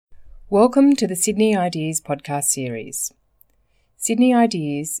Welcome to the Sydney Ideas podcast series. Sydney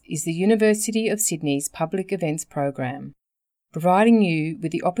Ideas is the University of Sydney's public events program, providing you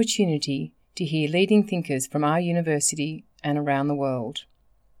with the opportunity to hear leading thinkers from our university and around the world.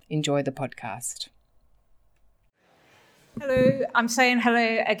 Enjoy the podcast. Hello, I'm saying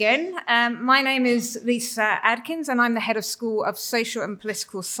hello again. My name is Lisa Adkins and I'm the Head of School of Social and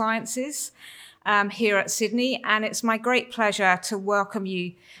Political Sciences here at Sydney, and it's my great pleasure to welcome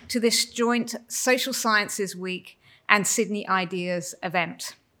you to this joint Social Sciences Week and Sydney Ideas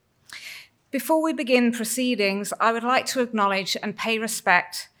event. Before we begin proceedings, I would like to acknowledge and pay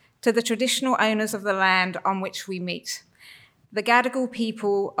respect to the traditional owners of the land on which we meet, the Gadigal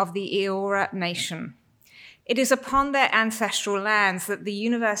people of the Eora Nation. It is upon their ancestral lands that the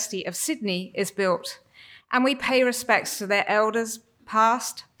University of Sydney is built, and we pay respects to their elders,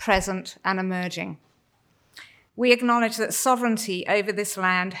 past, present, and emerging. We acknowledge that sovereignty over this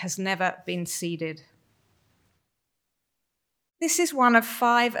land has never been ceded. This is one of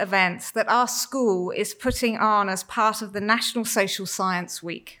 5 events that our school is putting on as part of the National Social Science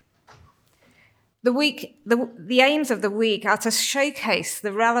Week. The aims of the week are to showcase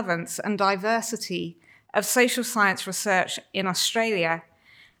the relevance and diversity of social science research in Australia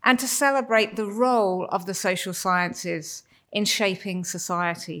and to celebrate the role of the social sciences in shaping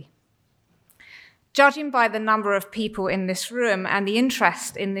society. Judging by the number of people in this room and the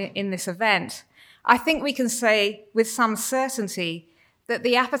interest in this event, I think we can say with some certainty that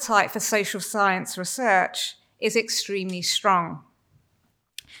the appetite for social science research is extremely strong.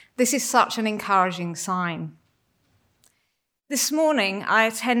 This is such an encouraging sign. This morning, I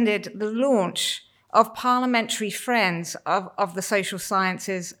attended the launch of Parliamentary Friends of the Social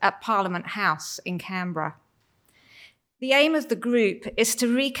Sciences at Parliament House in Canberra. The aim of the group is to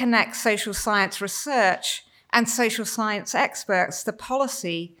reconnect social science research and social science experts to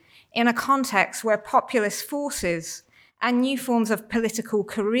policy in a context where populist forces and new forms of political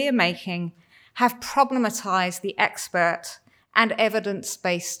career-making have problematized the expert and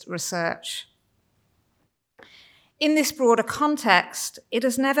evidence-based research. In this broader context, it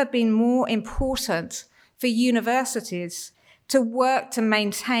has never been more important for universities to work to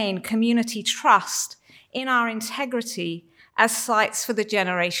maintain community trust in our integrity as sites for the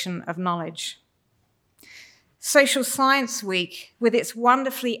generation of knowledge. Social Science Week, with its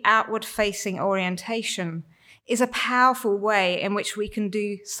wonderfully outward-facing orientation, is a powerful way in which we can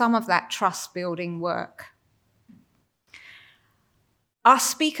do some of that trust-building work. Our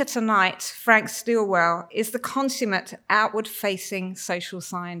speaker tonight, Frank Stilwell, is the consummate outward-facing social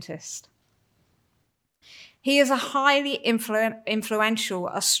scientist. He is a highly influential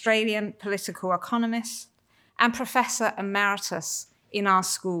Australian political economist and Professor Emeritus in our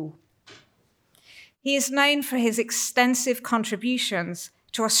school. He is known for his extensive contributions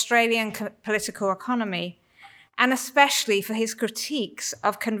to Australian political economy, and especially for his critiques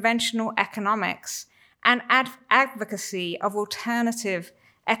of conventional economics and advocacy of alternative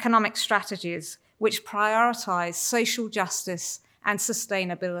economic strategies which prioritize social justice and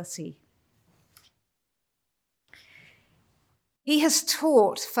sustainability. He has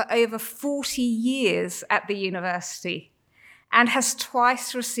taught for over 40 years at the university and has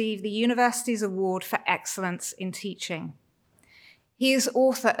twice received the university's award for excellence in teaching. He is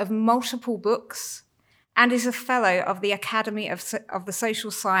author of multiple books and is a fellow of the Academy of the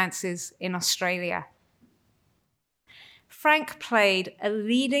Social Sciences in Australia. Frank played a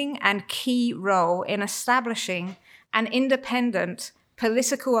leading and key role in establishing an independent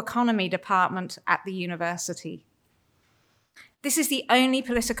political economy department at the university. This is the only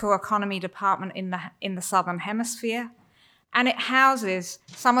political economy department in the Southern Hemisphere, and it houses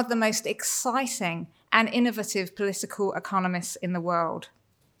some of the most exciting and innovative political economists in the world.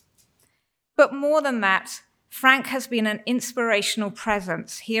 But more than that, Frank has been an inspirational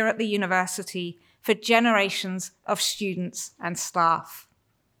presence here at the university for generations of students and staff.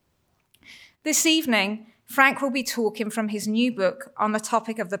 This evening, Frank will be talking from his new book on the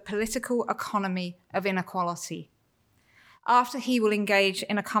topic of the political economy of inequality. After he will engage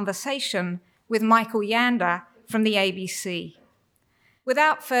in a conversation with Michael Yander from the ABC.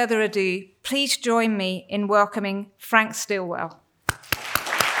 Without further ado, please join me in welcoming Frank Stilwell.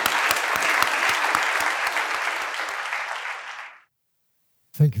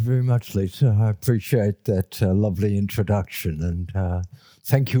 Thank you very much, Lisa. I appreciate that lovely introduction, and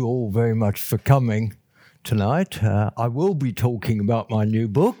thank you all very much for coming tonight. I will be talking about my new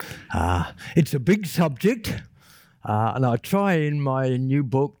book. It's a big subject. And I try in my new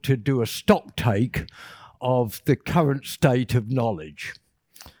book to do a stock take of the current state of knowledge.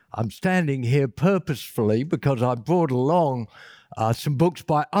 I'm standing here purposefully because I brought along some books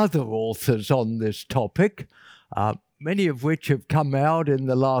by other authors on this topic, many of which have come out in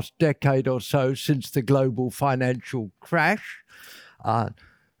the last decade or so since the global financial crash.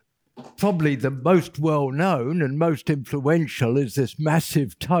 Probably the most well-known and most influential is this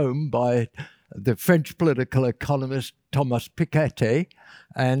massive tome by the French political economist Thomas Piketty.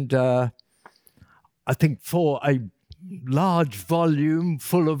 And I think for a large volume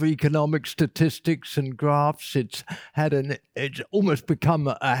full of economic statistics and graphs, it's almost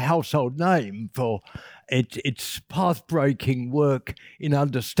become a household name for its path-breaking work in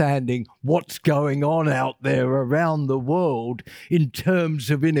understanding what's going on out there around the world in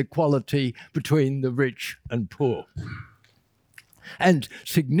terms of inequality between the rich and poor. And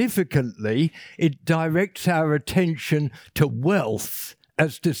significantly, it directs our attention to wealth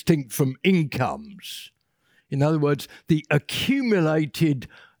as distinct from incomes. In other words, the accumulated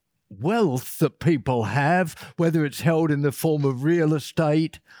wealth that people have, whether it's held in the form of real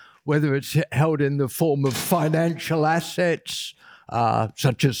estate, whether it's held in the form of financial assets,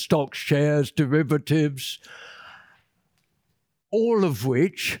 such as stocks, shares, derivatives, all of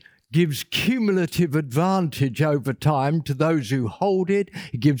which gives cumulative advantage over time to those who hold it.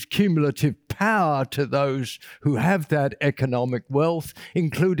 It gives cumulative power to those who have that economic wealth,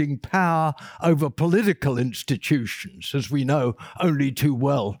 including power over political institutions, as we know only too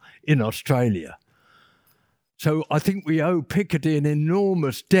well in Australia. So I think we owe Piketty an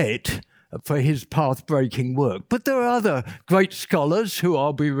enormous debt for his path-breaking work. But there are other great scholars who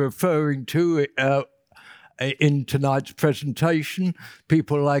I'll be referring to in tonight's presentation,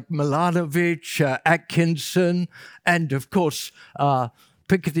 people like Milanovic, Atkinson, and of course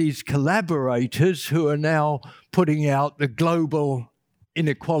Piketty's collaborators who are now putting out the Global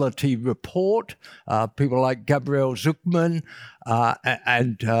Inequality Report, people like Gabriel Zucman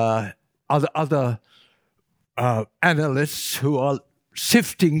and other analysts who are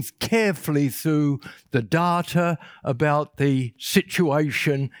sifting carefully through the data about the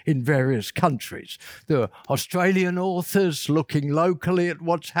situation in various countries. There are Australian authors looking locally at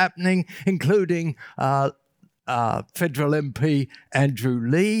what's happening, including Federal MP Andrew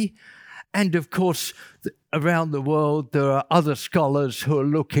Leigh. And of course, around the world, there are other scholars who are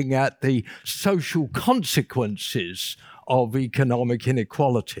looking at the social consequences of economic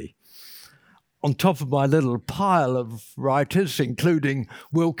inequality. On top of my little pile of writers, including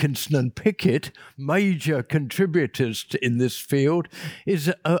Wilkinson and Pickett, major contributors in this field,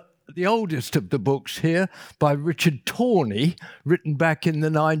 is the oldest of the books here by Richard Tawney, written back in the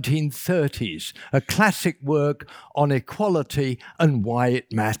 1930s, a classic work on equality and why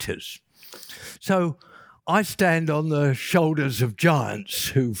it matters. So I stand on the shoulders of giants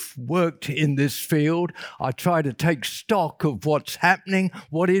who've worked in this field. I try to take stock of what's happening,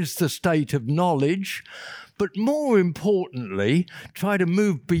 what is the state of knowledge, but more importantly, try to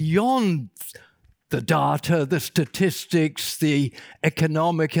move beyond the data, the statistics, the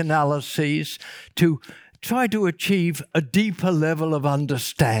economic analyses, to try to achieve a deeper level of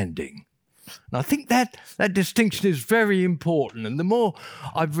understanding. And I think that distinction is very important. And the more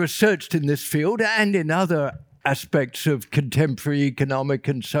I've researched in this field and in other aspects of contemporary economic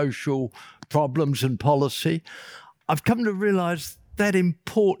and social problems and policy, I've come to realize that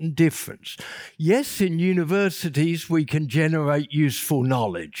important difference. Yes, in universities we can generate useful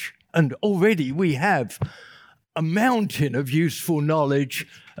knowledge. And already we have a mountain of useful knowledge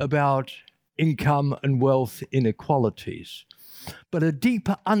about income and wealth inequalities. But a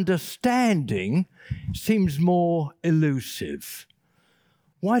deeper understanding seems more elusive.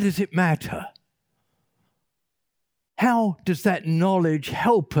 Why does it matter? How does that knowledge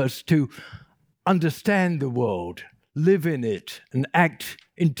help us to understand the world, live in it, and act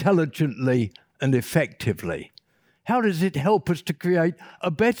intelligently and effectively? How does it help us to create a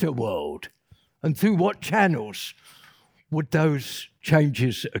better world? And through what channels would those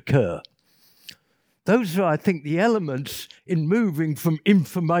changes occur? Those are, I think, the elements in moving from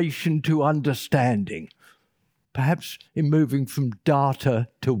information to understanding, perhaps in moving from data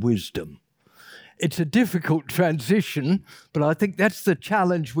to wisdom. It's a difficult transition, but I think that's the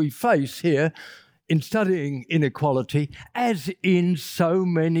challenge we face here in studying inequality, as in so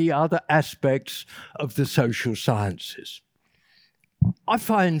many other aspects of the social sciences. I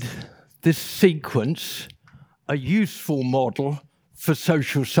find this sequence a useful model for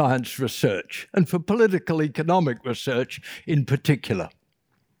social science research and for political economic research in particular.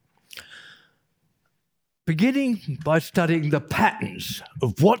 Beginning by studying the patterns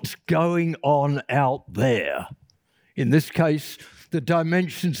of what's going on out there. In this case, the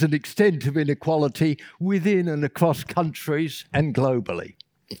dimensions and extent of inequality within and across countries and globally.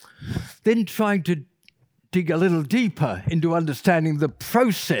 Then trying to dig a little deeper into understanding the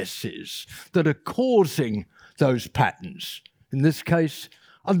processes that are causing those patterns. In this case,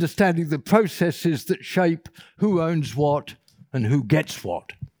 understanding the processes that shape who owns what and who gets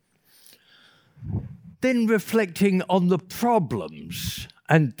what. Then reflecting on the problems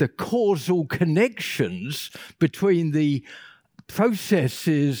and the causal connections between the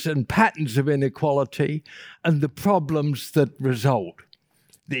processes and patterns of inequality and the problems that result.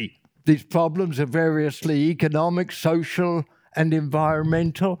 These problems are variously economic, social, and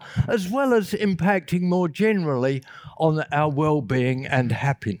environmental, as well as impacting more generally on our well-being and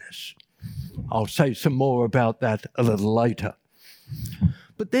happiness. I'll say some more about that a little later.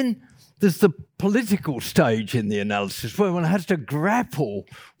 But then there's the political stage in the analysis where one has to grapple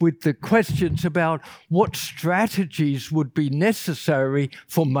with the questions about what strategies would be necessary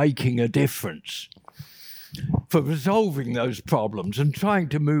for making a difference, for resolving those problems and trying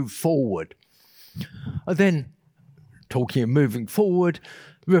to move forward. And then, talking of moving forward,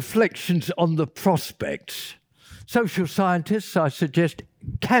 reflections on the prospects. Social scientists, I suggest,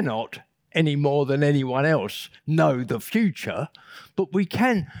 cannot, any more than anyone else, know the future, but we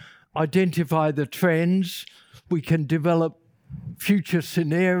can identify the trends, we can develop future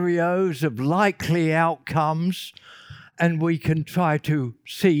scenarios of likely outcomes, and we can try to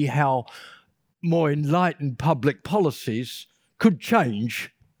see how more enlightened public policies could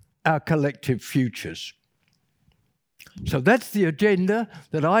change our collective futures. So that's the agenda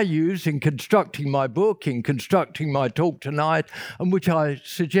that I use in constructing my book, in constructing my talk tonight, and which I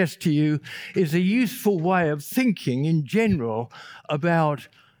suggest to you is a useful way of thinking in general about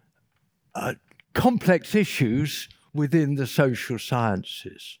complex issues within the social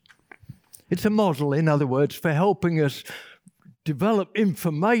sciences. It's a model, in other words, for helping us develop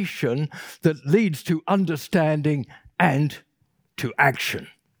information that leads to understanding and to action.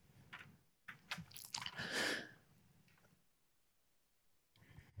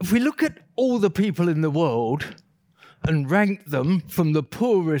 If we look at all the people in the world and rank them from the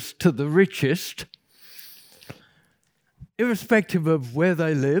poorest to the richest, irrespective of where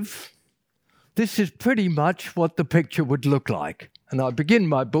they live, this is pretty much what the picture would look like. And I begin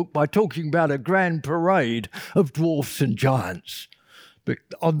my book by talking about a grand parade of dwarfs and giants. But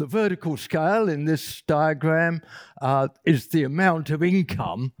on the vertical scale in this diagram is the amount of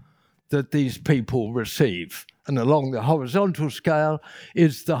income that these people receive. And along the horizontal scale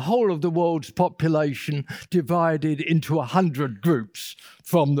is the whole of the world's population divided into 100 groups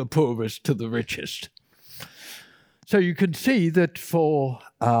from the poorest to the richest. So you can see that for...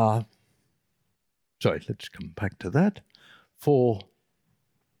 let's come back to that. For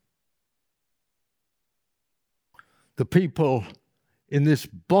the people in this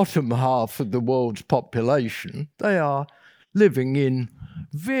bottom half of the world's population, they are living in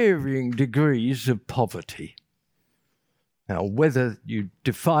varying degrees of poverty. Now, whether you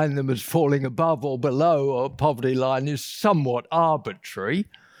define them as falling above or below a poverty line is somewhat arbitrary,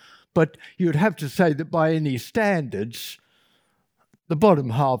 but you'd have to say that by any standards, the bottom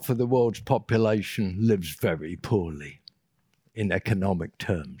half of the world's population lives very poorly in economic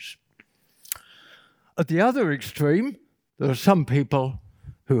terms. At the other extreme, there are some people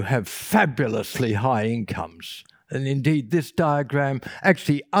who have fabulously high incomes. And indeed, this diagram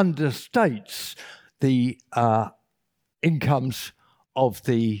actually understates the incomes of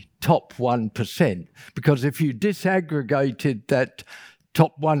the top 1%. Because if you disaggregated that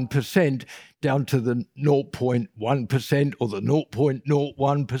top 1% down to the 0.1% or the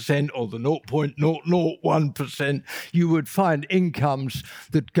 0.01% or the 0.001%, you would find incomes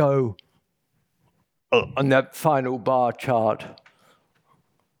that go on that final bar chart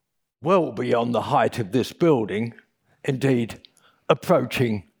well beyond the height of this building, indeed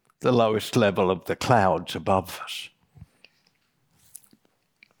approaching the lowest level of the clouds above us.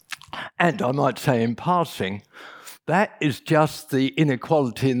 And I might say in passing, that is just the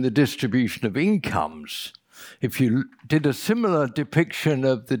inequality in the distribution of incomes. If you did a similar depiction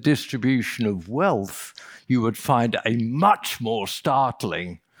of the distribution of wealth, you would find a much more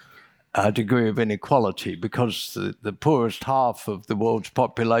startling degree of inequality, because the poorest half of the world's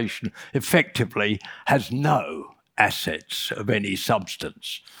population effectively has no assets of any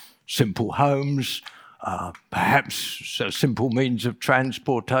substance. Simple homes, perhaps a simple means of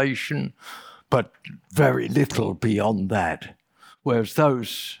transportation, but very little beyond that. Whereas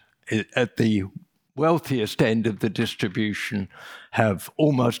those at the wealthiest end of the distribution have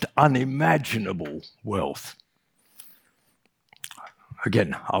almost unimaginable wealth.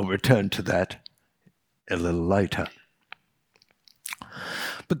 Again, I'll return to that a little later.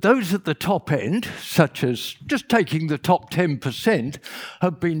 But those at the top end, such as just taking the top 10%,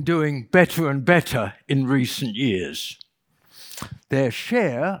 have been doing better and better in recent years. Their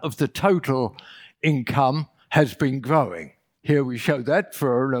share of the total income has been growing. Here we show that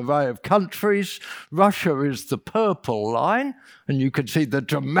for an array of countries. Russia is the purple line, and you can see the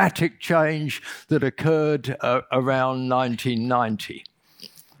dramatic change that occurred around 1990.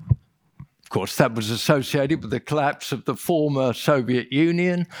 Of course, that was associated with the collapse of the former Soviet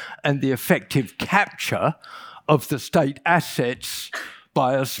Union and the effective capture of the state assets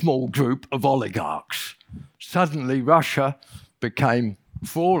by a small group of oligarchs. Suddenly, Russia became,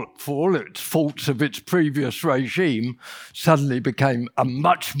 for all its faults of its previous regime, suddenly became a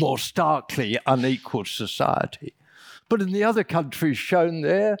much more starkly unequal society. But in the other countries shown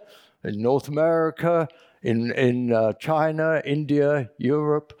there, in North America, in China, India,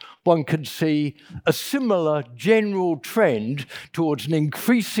 Europe, one can see a similar general trend towards an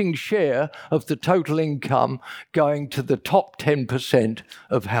increasing share of the total income going to the top 10%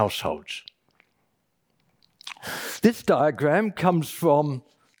 of households. This diagram comes from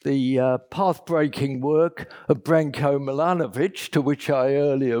the path-breaking work of Branko Milanovic, to which I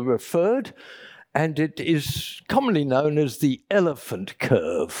earlier referred, and it is commonly known as the elephant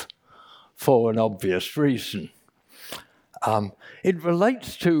curve, for an obvious reason. It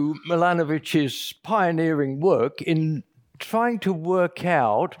relates to Milanovic's pioneering work in trying to work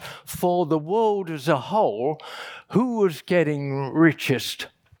out for the world as a whole who was getting richest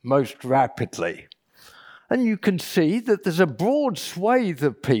most rapidly. And you can see that there's a broad swathe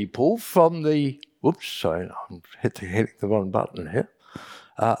of people from the, I'm hitting the wrong button here.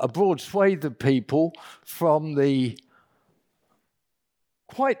 A broad swathe of people from the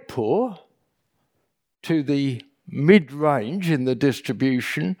quite poor to the mid-range in the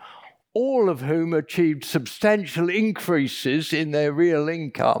distribution, all of whom achieved substantial increases in their real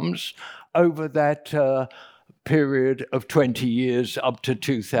incomes over that period of 20 years up to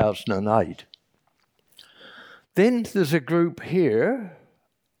 2008. Then there's a group here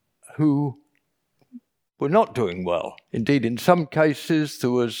who were not doing well. Indeed, in some cases,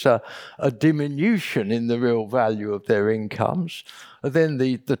 there was a diminution in the real value of their incomes. And then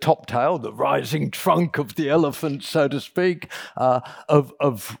the top tail, the rising trunk of the elephant, so to speak,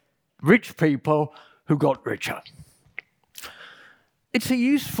 of rich people who got richer. It's a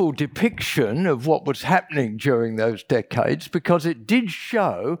useful depiction of what was happening during those decades because it did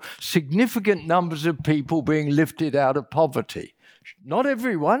show significant numbers of people being lifted out of poverty. Not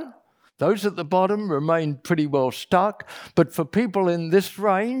everyone. Those at the bottom remained pretty well stuck, but for people in this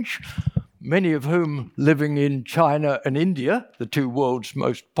range, many of whom living in China and India, the two world's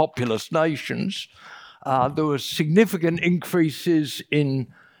most populous nations, there were significant increases in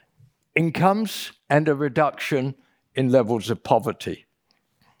incomes and a reduction in levels of poverty.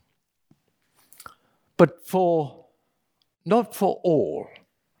 But not for all.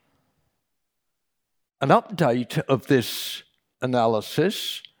 An update of this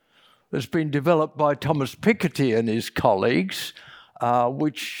analysis has been developed by Thomas Piketty and his colleagues,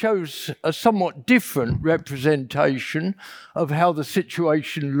 which shows a somewhat different representation of how the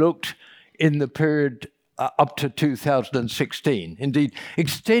situation looked in the period up to 2016. Indeed,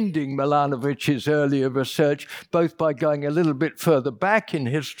 extending Milanovic's earlier research, both by going a little bit further back in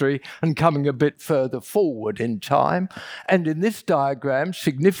history and coming a bit further forward in time. And in this diagram,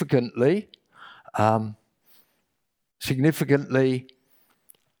 significantly,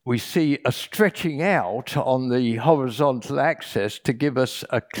 we see a stretching out on the horizontal axis to give us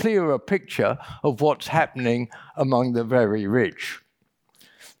a clearer picture of what's happening among the very rich.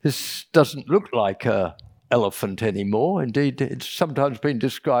 This doesn't look like an elephant anymore. Indeed, it's sometimes been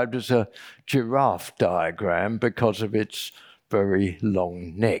described as a giraffe diagram because of its very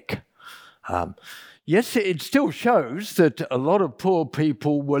long neck. Yes, it still shows that a lot of poor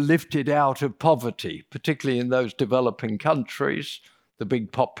people were lifted out of poverty, particularly in those developing countries, the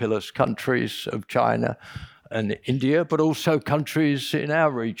big populous countries of China and India, but also countries in our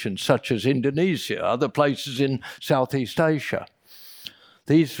region, such as Indonesia, other places in Southeast Asia.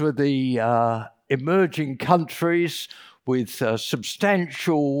 These were the emerging countries with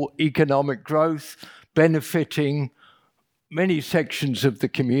substantial economic growth, benefiting many sections of the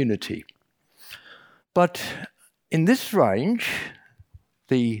community. But in this range,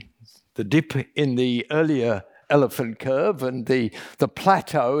 the dip in the earlier elephant curve and the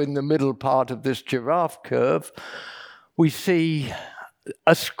plateau in the middle part of this giraffe curve, we see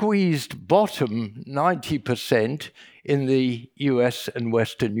a squeezed bottom 90% in the US and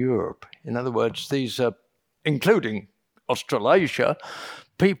Western Europe. In other words, these are, including Australasia,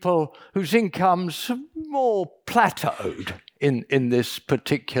 people whose incomes more plateaued in this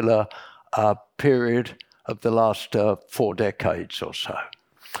particular period of the last 4 decades or so.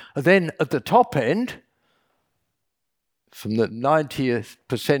 And then at the top end, from the 90th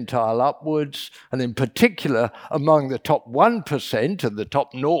percentile upwards, and in particular among the top 1% and the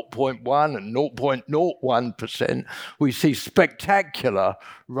top 0.1 and 0.01%, we see spectacular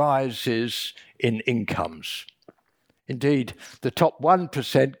rises in incomes. Indeed, the top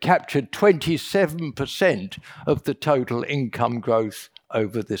 1% captured 27% of the total income growth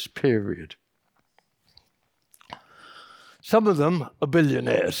over this period. Some of them are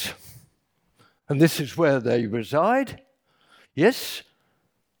billionaires, and this is where they reside. Yes,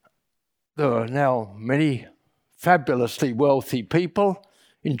 there are now many fabulously wealthy people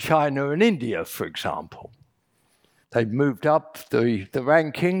in China and India, for example. They've moved up the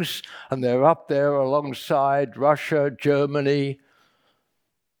rankings, and they're up there alongside Russia, Germany.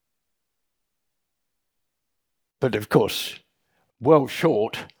 But of course, well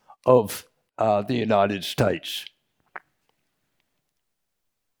short of the United States.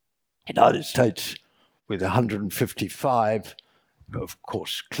 United States with 155, of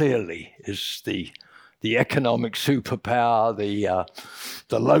course, clearly is the economic superpower,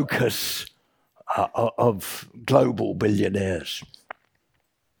 the locus of global billionaires.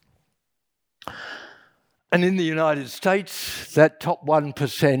 And in the United States, that top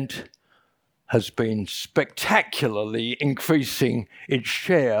 1% has been spectacularly increasing its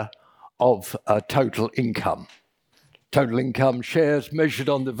share of total income. Total income shares measured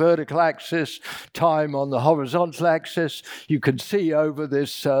on the vertical axis, time on the horizontal axis. You can see over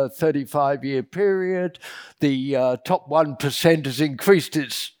this 35-year period, the top 1% has increased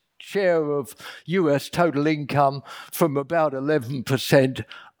its share of US total income from about 11%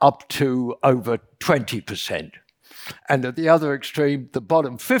 up to over 20%. And at the other extreme, the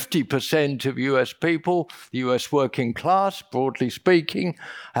bottom 50% of US people, the US working class, broadly speaking,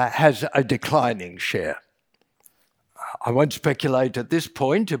 has a declining share. I won't speculate at this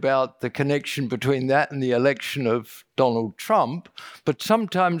point about the connection between that and the election of Donald Trump, but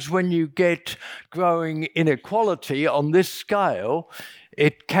sometimes when you get growing inequality on this scale,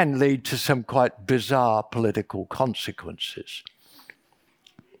 it can lead to some quite bizarre political consequences.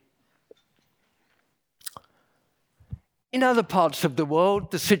 In other parts of the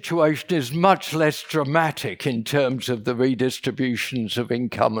world, the situation is much less dramatic in terms of the redistributions of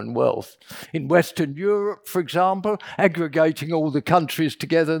income and wealth. In Western Europe, for example, aggregating all the countries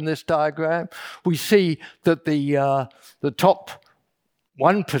together in this diagram, we see that the top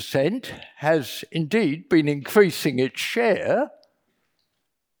 1% has indeed been increasing its share,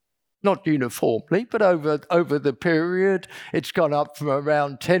 not uniformly, but over the period, it's gone up from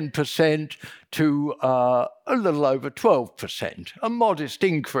around 10% to a little over 12%, a modest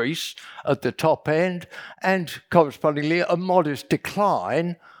increase at the top end, and correspondingly a modest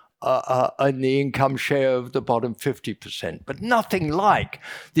decline in the income share of the bottom 50%, but nothing like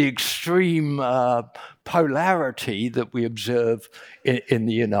the extreme polarity that we observe in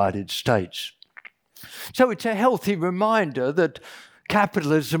the United States. So it's a healthy reminder that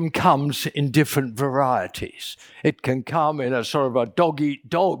capitalism comes in different varieties. It can come in a sort of a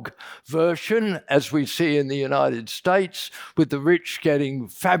dog-eat-dog version, as we see in the United States, with the rich getting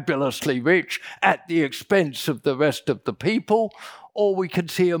fabulously rich at the expense of the rest of the people, or we can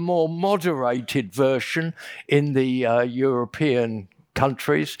see a more moderated version in the European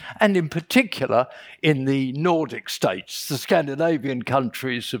countries, and in particular in the Nordic states, the Scandinavian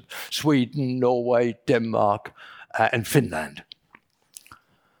countries of Sweden, Norway, Denmark, and Finland.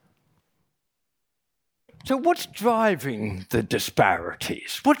 So what's driving the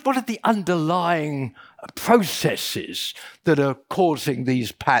disparities? What are the underlying processes that are causing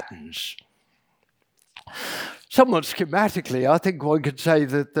these patterns? Somewhat schematically, I think one could say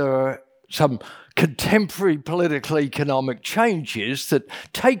that there are some contemporary political economic changes that,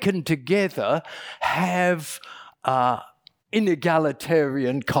 taken together, have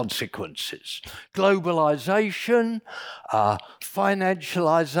inegalitarian consequences. Globalization,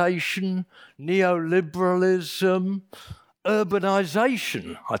 financialization, neoliberalism,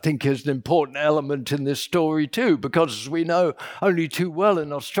 urbanization, I think, is an important element in this story too, because as we know only too well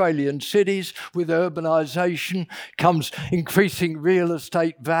in Australian cities, with urbanization comes increasing real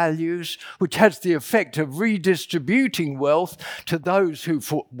estate values, which has the effect of redistributing wealth to those who,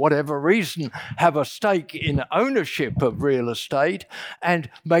 for whatever reason, have a stake in ownership of real estate, and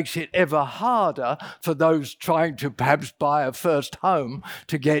makes it ever harder for those trying to perhaps buy a first home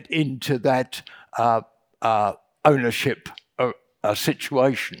to get into that ownership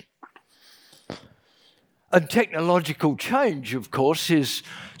situation. And technological change, of course, is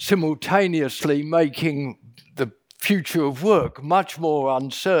simultaneously making future of work much more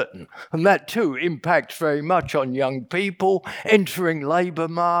uncertain. And that too impacts very much on young people entering labour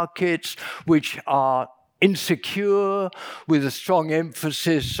markets, which are insecure, with a strong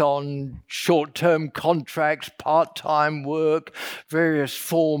emphasis on short-term contracts, part-time work, various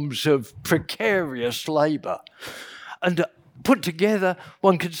forms of precarious labour. And put together,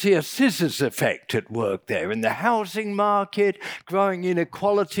 one can see a scissors effect at work there. In the housing market, growing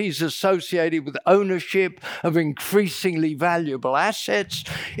inequalities associated with ownership of increasingly valuable assets.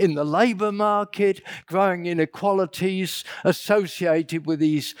 In the labour market, growing inequalities associated with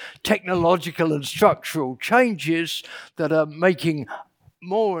these technological and structural changes that are making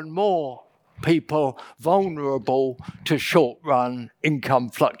more and more people vulnerable to short-run income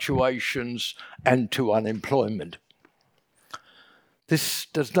fluctuations and to unemployment. This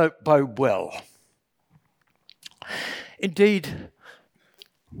does not bode well. Indeed,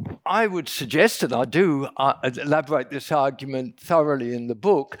 I would suggest, and I do elaborate this argument thoroughly in the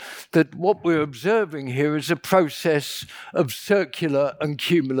book, that what we're observing here is a process of circular and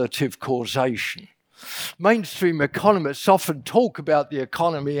cumulative causation. Mainstream economists often talk about the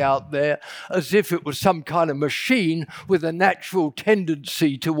economy out there as if it was some kind of machine with a natural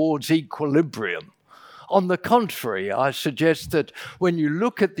tendency towards equilibrium. On the contrary, I suggest that when you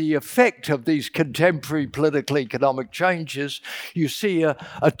look at the effect of these contemporary political economic changes, you see a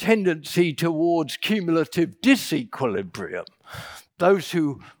tendency towards cumulative disequilibrium. Those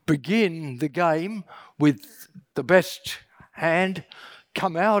who begin the game with the best hand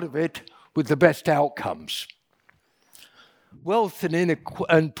come out of it with the best outcomes. Wealth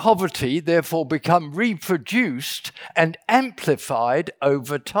and poverty therefore become reproduced and amplified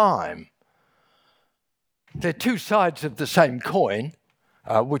over time. They're two sides of the same coin,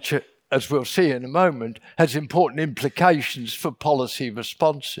 which, as we'll see in a moment, has important implications for policy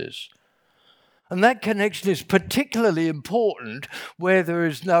responses. And that connection is particularly important where there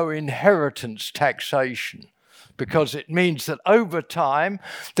is no inheritance taxation, because it means that over time,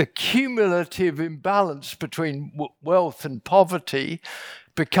 the cumulative imbalance between wealth and poverty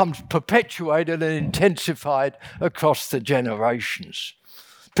becomes perpetuated and intensified across the generations.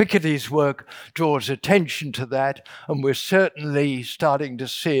 Piketty's work draws attention to that, and we're certainly starting to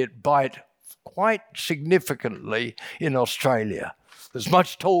see it bite quite significantly in Australia. There's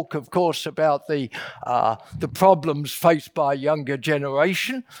much talk, of course, about the problems faced by a younger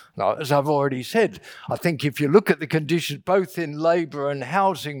generation. Now, as I've already said, I think if you look at the conditions both in labour and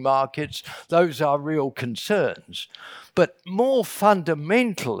housing markets, those are real concerns. But more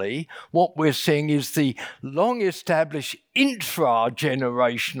fundamentally, what we're seeing is the long-established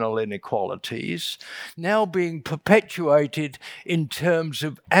intra-generational inequalities now being perpetuated in terms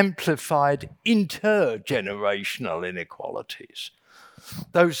of amplified intergenerational inequalities.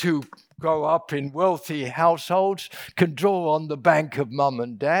 Those who grow up in wealthy households can draw on the bank of mum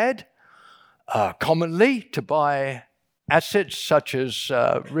and dad, commonly to buy assets such as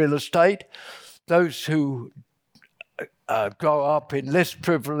real estate. Those who grow up in less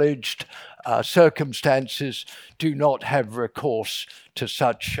privileged circumstances do not have recourse to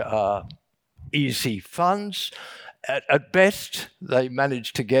such easy funds. At best, they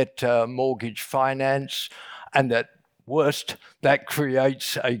manage to get mortgage finance, and at worst, that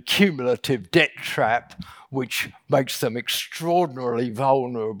creates a cumulative debt trap which makes them extraordinarily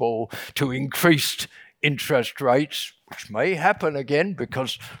vulnerable to increased interest rates, which may happen again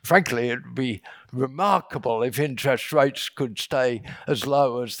because, frankly, it would be remarkable if interest rates could stay as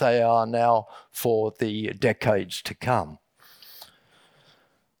low as they are now for the decades to come.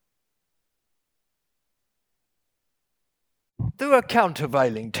 There are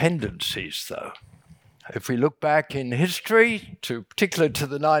countervailing tendencies, though. If we look back in history, particularly to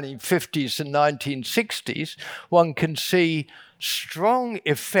the 1950s and 1960s, one can see strong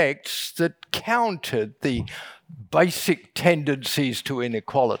effects that countered the basic tendencies to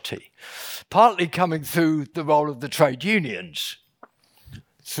inequality, partly coming through the role of the trade unions.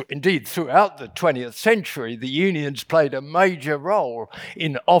 Indeed, throughout the 20th century, the unions played a major role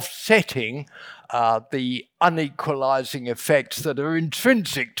in offsetting the unequalizing effects that are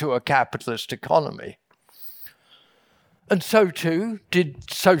intrinsic to a capitalist economy. And so too did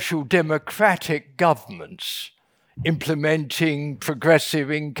social democratic governments, implementing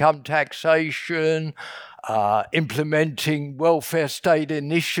progressive income taxation, implementing welfare state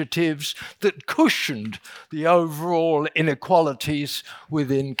initiatives that cushioned the overall inequalities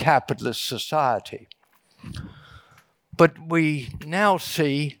within capitalist society. But we now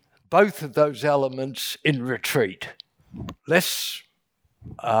see both of those elements in retreat. Less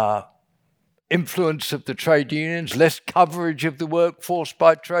influence of the trade unions, less coverage of the workforce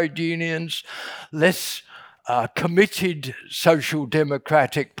by trade unions, less committed social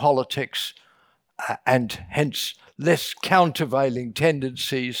democratic politics and hence less countervailing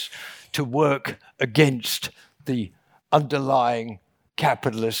tendencies to work against the underlying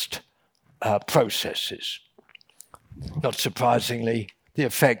capitalist processes. Not surprisingly, the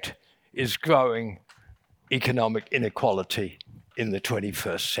effect is growing economic inequality in the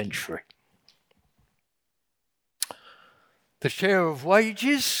 21st century. The share of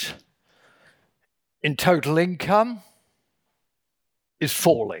wages in total income is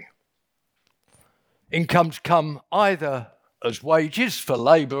falling. Incomes come either as wages for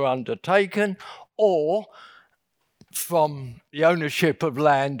labour undertaken or from the ownership of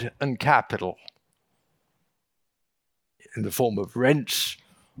land and capital in the form of rents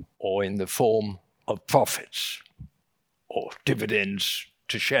or in the form of profits or dividends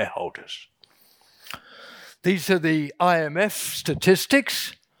to shareholders. These are the IMF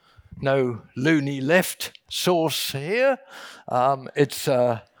statistics. No loony left source here. It's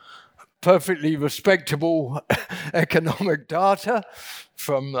perfectly respectable economic data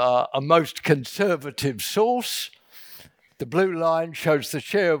from a most conservative source. The blue line shows the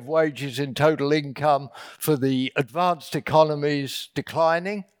share of wages in total income for the advanced economies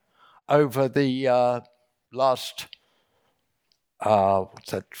declining over the last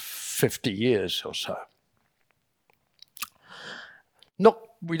 50 years or so.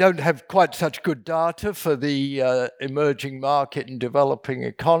 We don't have quite such good data for the emerging market and developing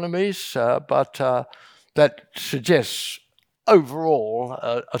economies, but that suggests overall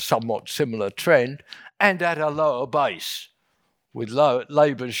a somewhat similar trend and at a lower base, with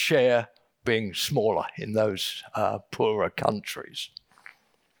labour's share being smaller in those poorer countries.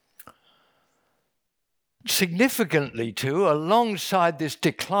 Significantly too, alongside this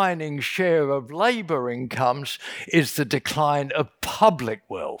declining share of labour incomes is the decline of public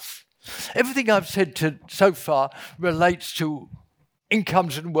wealth. Everything I've said so far relates to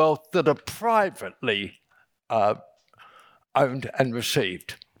incomes and wealth that are privately owned and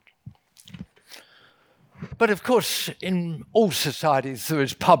received. But of course, in all societies, there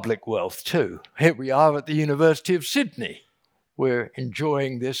is public wealth too. Here we are at the University of Sydney. We're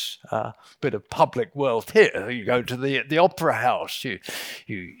enjoying this bit of public wealth here. You go to the Opera House, you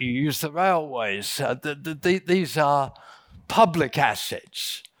use the railways. These are public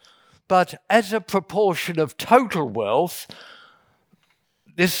assets. But as a proportion of total wealth,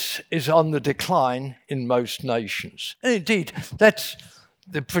 this is on the decline in most nations. And indeed, that's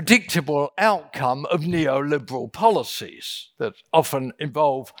the predictable outcome of neoliberal policies that often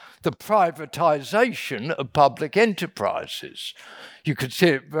involve the privatization of public enterprises. You could see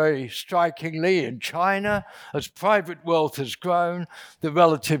it very strikingly in China. As private wealth has grown, the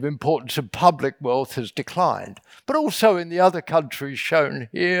relative importance of public wealth has declined. But also in the other countries shown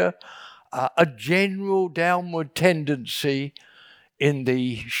here, a general downward tendency in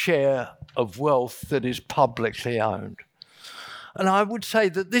the share of wealth that is publicly owned. And I would say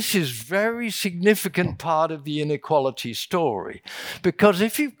that this is a very significant part of the inequality story, because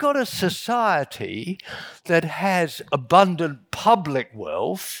if you've got a society that has abundant public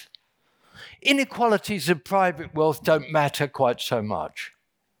wealth, inequalities of private wealth don't matter quite so much.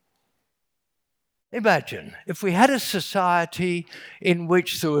 Imagine if we had a society in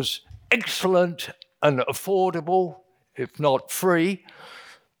which there was excellent and affordable, if not free,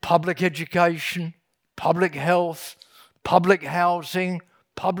 public education, public health, public housing,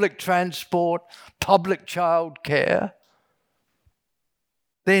 public transport, public childcare,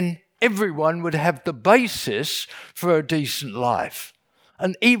 then everyone would have the basis for a decent life.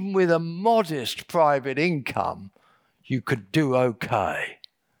 And even with a modest private income, you could do okay.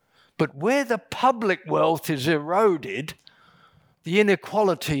 But where the public wealth is eroded, the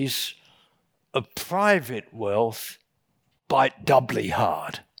inequalities of private wealth bite doubly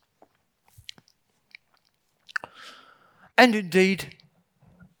hard. And indeed,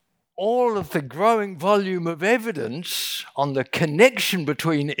 all of the growing volume of evidence on the connection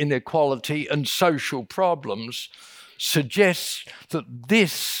between inequality and social problems suggests that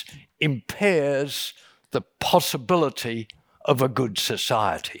this impairs the possibility of a good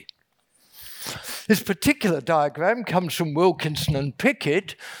society. This particular diagram comes from Wilkinson and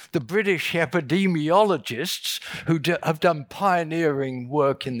Pickett, the British epidemiologists who have done pioneering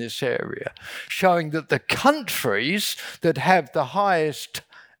work in this area, showing that the countries that have the highest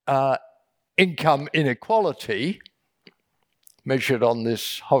income inequality, measured on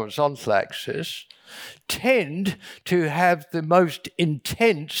this horizontal axis, tend to have the most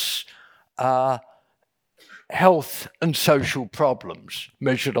intense health and social problems,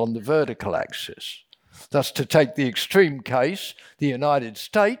 measured on the vertical axis. Thus, to take the extreme case, the United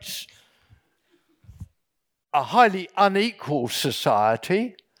States, a highly unequal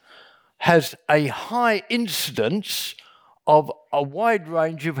society has a high incidence of a wide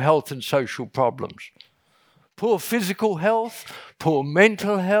range of health and social problems. Poor physical health, poor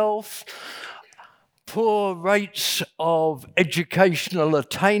mental health, poor rates of educational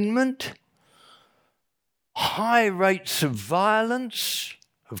attainment, high rates of violence,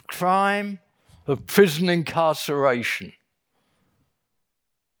 of crime, of prison incarceration.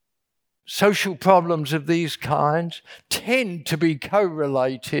 Social problems of these kinds tend to be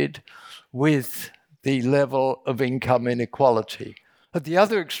correlated with the level of income inequality. At the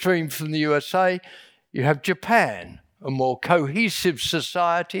other extreme from the USA, you have Japan, a more cohesive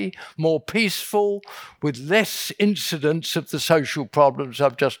society, more peaceful, with less incidence of the social problems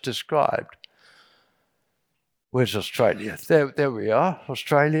I've just described. Where's Australia? There we are.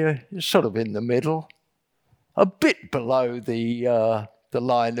 Australia is sort of in the middle, a bit below the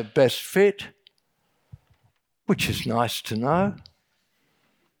line of best fit, which is nice to know.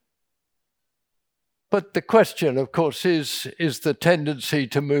 But the question, of course, is the tendency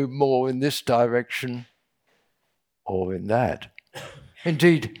to move more in this direction or in that?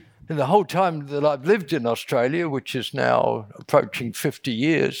 Indeed, in the whole time that I've lived in Australia, which is now approaching 50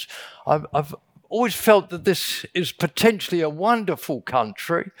 years, I've always felt that this is potentially a wonderful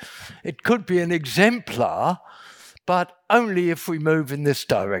country. It could be an exemplar, but only if we move in this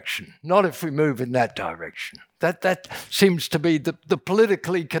direction, not if we move in that direction. That seems to be the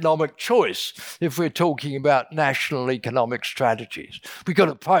political economic choice if we're talking about national economic strategies. We've got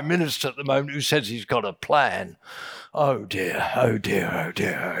a Prime Minister at the moment who says he's got a plan. Oh dear, oh dear, oh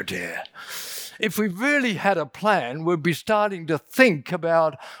dear, oh dear. If we really had a plan, we'd be starting to think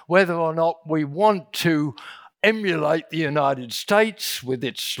about whether or not we want to emulate the United States with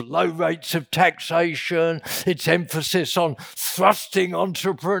its low rates of taxation, its emphasis on thrusting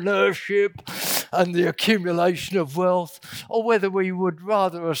entrepreneurship and the accumulation of wealth, or whether we would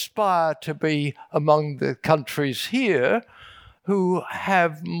rather aspire to be among the countries here who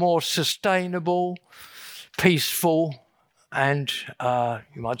have more sustainable, peaceful, and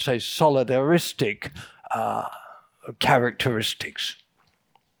you might say solidaristic characteristics.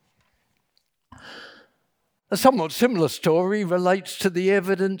 A somewhat similar story relates to the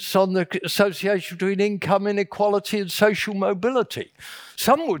evidence on the association between income inequality and social mobility.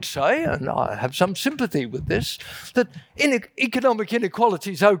 Some would say, and I have some sympathy with this, that economic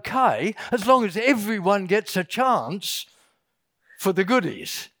inequality is okay as long as everyone gets a chance for the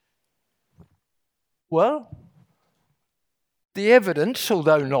goodies. Well, the evidence,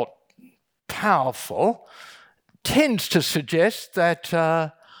 although not powerful, tends to suggest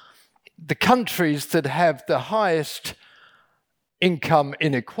that the countries that have the highest income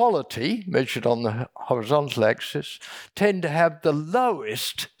inequality, measured on the horizontal axis, tend to have the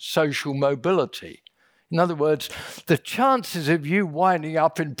lowest social mobility. In other words, the chances of you winding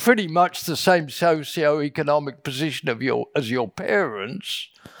up in pretty much the same socio-economic position as your parents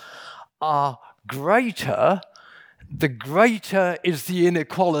are greater. The greater is the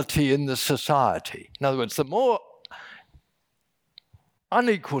inequality in the society. In other words, the more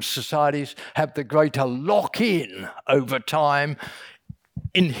unequal societies have the greater lock-in over time,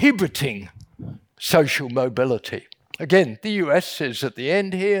 inhibiting social mobility. Again, the US is at the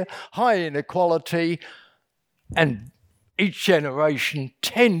end here, high inequality, and each generation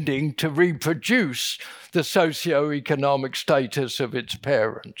tending to reproduce the socio-economic status of its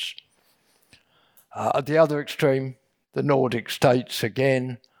parents. At the other extreme, the Nordic states,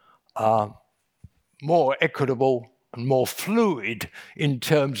 again, are more equitable and more fluid in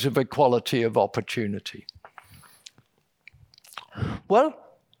terms of equality of opportunity. Well,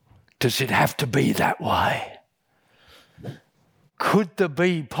 does it have to be that way? Could there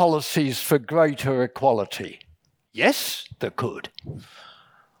be policies for greater equality? Yes, there could.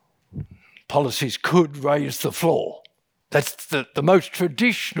 Policies could raise the floor. That's the most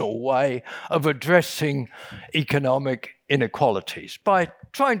traditional way of addressing economic inequalities, by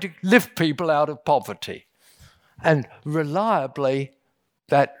trying to lift people out of poverty. And reliably,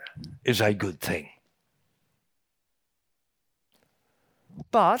 that is a good thing.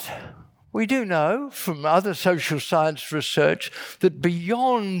 But we do know from other social science research that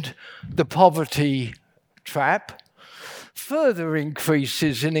beyond the poverty trap, further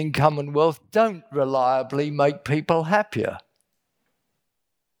increases in income and wealth don't reliably make people happier.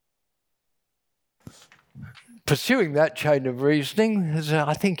 Pursuing that chain of reasoning is,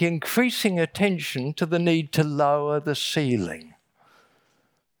 I think, increasing attention to the need to lower the ceiling.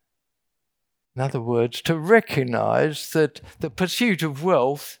 In other words, to recognize that the pursuit of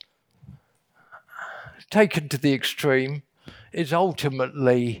wealth, taken to the extreme, is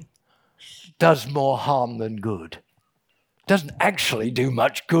ultimately does more harm than good. Doesn't actually do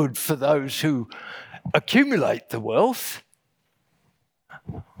much good for those who accumulate the wealth.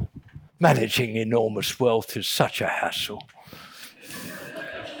 Managing enormous wealth is such a hassle.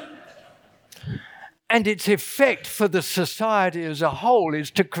 And its effect for the society as a whole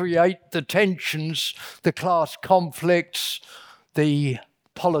is to create the tensions, the class conflicts, the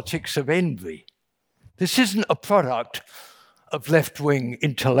politics of envy. This isn't a product of left-wing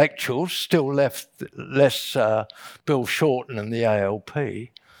intellectuals, still less Bill Shorten and the ALP,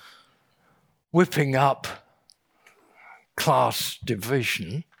 whipping up class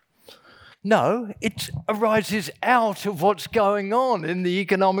division. No, it arises out of what's going on in the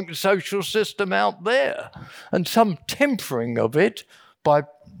economic and social system out there, and some tempering of it by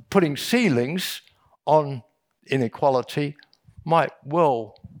putting ceilings on inequality might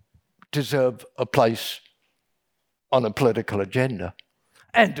well deserve a place on a political agenda.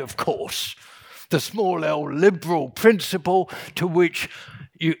 And of course, the small L liberal principle to which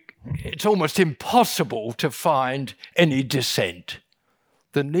it's almost impossible to find any dissent.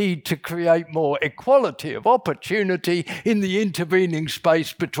 The need to create more equality of opportunity in the intervening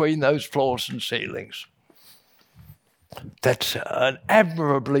space between those floors and ceilings. That's an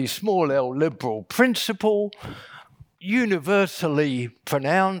admirably small L liberal principle, universally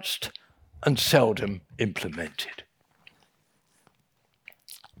pronounced and seldom implemented.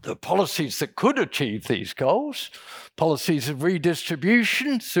 The policies that could achieve these goals, policies of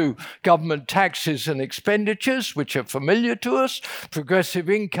redistribution through government taxes and expenditures, which are familiar to us, progressive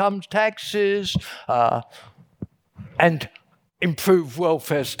income taxes, and improved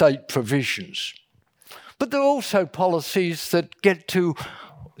welfare state provisions. But there are also policies that get to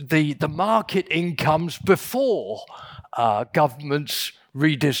the market incomes before governments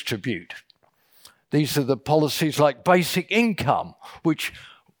redistribute. These are the policies like basic income, which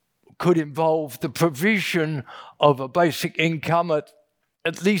could involve the provision of a basic income at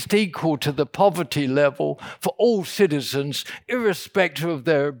least equal to the poverty level for all citizens, irrespective of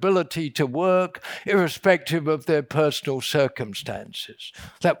their ability to work, irrespective of their personal circumstances.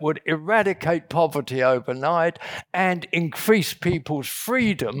 That would eradicate poverty overnight and increase people's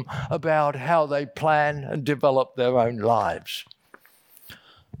freedom about how they plan and develop their own lives.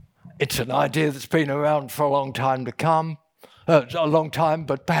 It's an idea that's been around for a long time,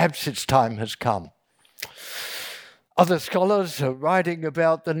 but perhaps its time has come. Other scholars are writing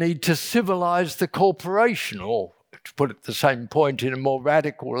about the need to civilize the corporation, or to put it at the same point in a more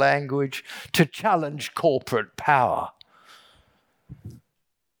radical language, to challenge corporate power.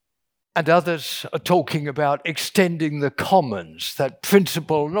 And others are talking about extending the commons, that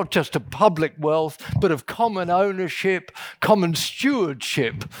principle not just of public wealth, but of common ownership, common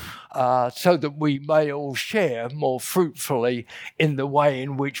stewardship, so that we may all share more fruitfully in the way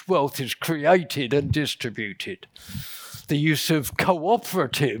in which wealth is created and distributed. The use of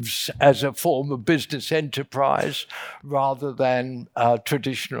cooperatives as a form of business enterprise rather than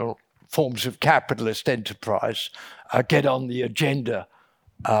traditional forms of capitalist enterprise get on the agenda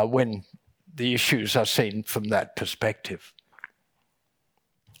when the issues are seen from that perspective.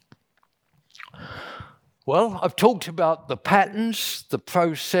 Well, I've talked about the patterns, the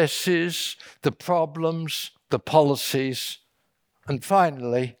processes, the problems, the policies, and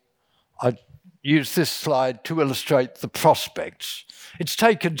finally, I use this slide to illustrate the prospects. It's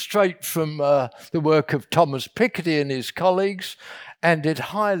taken straight from the work of Thomas Piketty and his colleagues, and it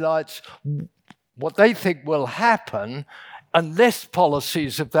highlights what they think will happen unless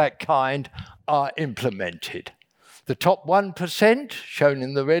policies of that kind are implemented. The top 1%, shown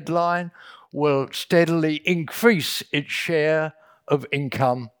in the red line, will steadily increase its share of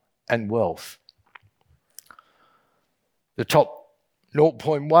income and wealth. The top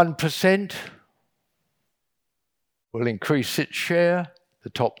 0.1% will increase its share. The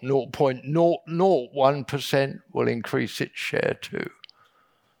top 0.001% will increase its share too.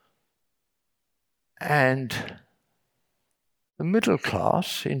 And the middle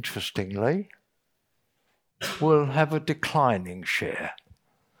class, interestingly, will have a declining share.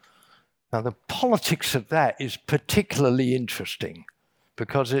 Now, the politics of that is particularly interesting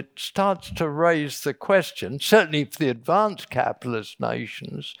because it starts to raise the question, certainly for the advanced capitalist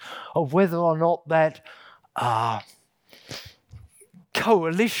nations, of whether or not that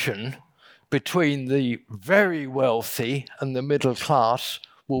coalition between the very wealthy and the middle class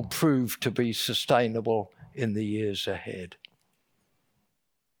will prove to be sustainable in the years ahead.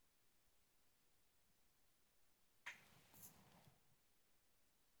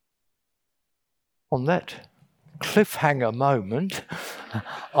 On that cliffhanger moment,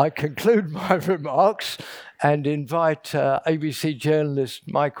 I conclude my remarks and invite ABC journalist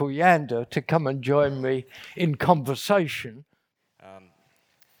Michael Yander to come and join me in conversation.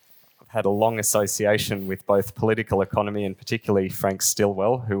 I've had a long association with both political economy and particularly Frank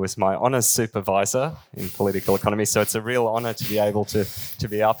Stilwell, who was my honours supervisor in political economy. So it's a real honour to be able to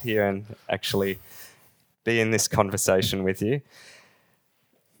be up here and actually be in this conversation with you.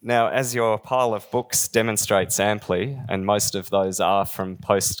 Now, as your pile of books demonstrates amply, and most of those are from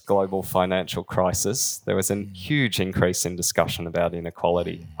post-global financial crisis, there was a huge increase in discussion about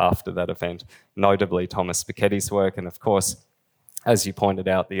inequality after that event, notably Thomas Piketty's work, and of course, as you pointed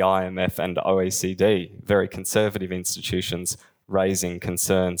out, the IMF and OECD, very conservative institutions, raising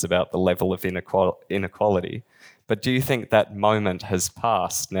concerns about the level of inequality. But do you think that moment has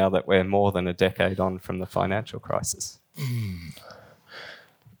passed now that we're more than a decade on from the financial crisis?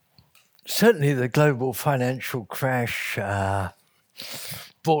 Certainly the global financial crash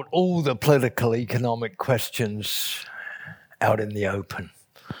brought all the political economic questions out in the open.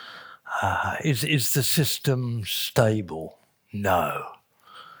 Is the system stable? No.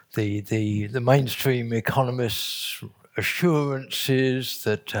 The mainstream economists' assurances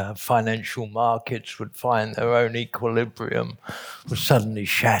that financial markets would find their own equilibrium was suddenly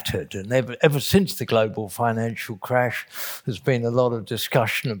shattered. And ever since the global financial crash, there's been a lot of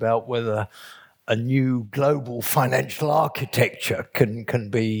discussion about whether a new global financial architecture can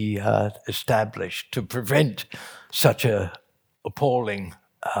be established to prevent such a appalling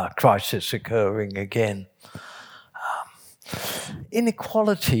crisis occurring again.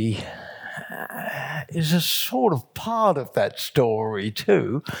 Inequality is a sort of part of that story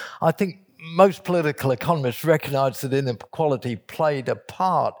too. I think most political economists recognise that inequality played a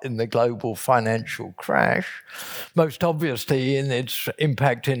part in the global financial crash, most obviously in its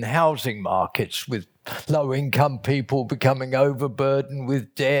impact in housing markets, with low-income people becoming overburdened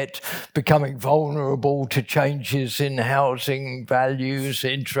with debt, becoming vulnerable to changes in housing values,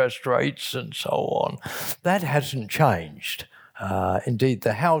 interest rates, and so on. That hasn't changed. Indeed,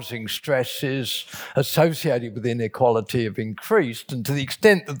 the housing stresses associated with inequality have increased, and to the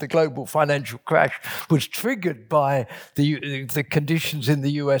extent that the global financial crash was triggered by the conditions in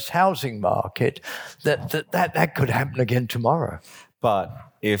the US housing market, that could happen again tomorrow. But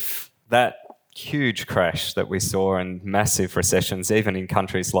if that huge crash that we saw and massive recessions, even in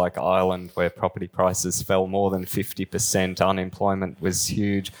countries like Ireland, where property prices fell more than 50%, unemployment was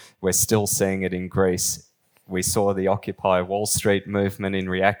huge, we're still seeing it in Greece. We saw the Occupy Wall Street movement in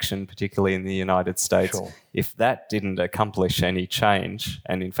reaction, particularly in the United States. Sure. If that didn't accomplish any change,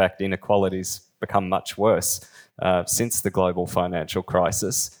 and in fact inequalities become much worse since the global financial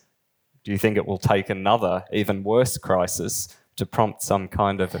crisis, do you think it will take another, even worse crisis to prompt some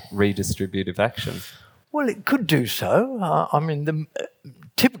kind of redistributive action? Well, it could do so. The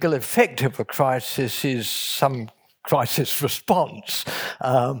typical effect of a crisis is some crisis response.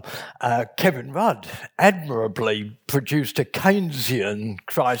 Kevin Rudd admirably produced a Keynesian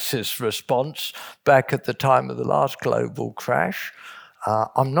crisis response back at the time of the last global crash.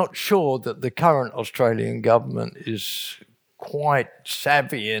 I'm not sure that the current Australian government is quite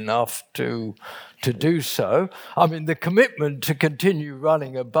savvy enough to do so. The commitment to continue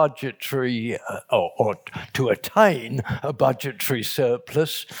running a budgetary or to attain a budgetary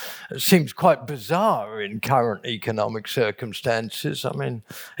surplus seems quite bizarre in current economic circumstances.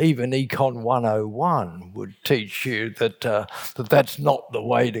 Even Econ 101 would teach you that that's not the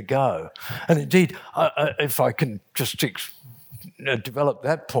way to go. And indeed, if I can just develop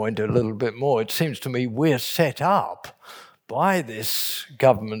that point a little bit more, it seems to me we're set up by this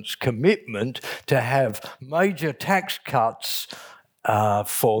government's commitment to have major tax cuts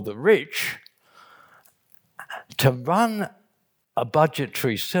for the rich, to run a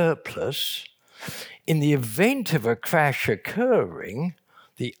budgetary surplus. In the event of a crash occurring,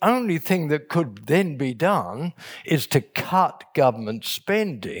 the only thing that could then be done is to cut government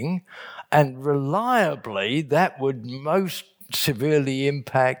spending, and reliably that would most severely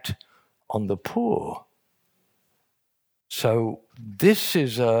impact on the poor. So this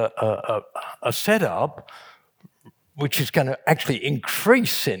is a setup which is going to actually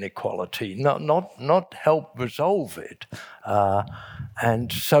increase inequality, not help resolve it.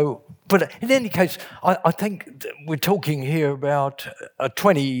 But in any case, I think we're talking here about a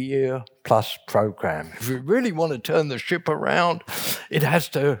 20-year plus program. If we really want to turn the ship around, it has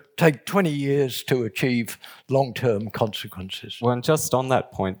to take 20 years to achieve long-term consequences. Well, and just on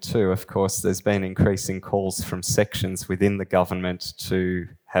that point too, of course, there's been increasing calls from sections within the government to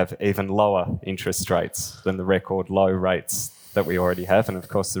have even lower interest rates than the record low rates that we already have. And of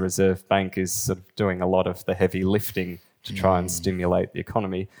course, the Reserve Bank is sort of doing a lot of the heavy lifting to try and stimulate the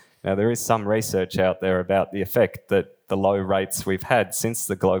economy. Now, there is some research out there about the effect that the low rates we've had since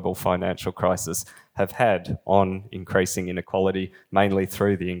the global financial crisis have had on increasing inequality, mainly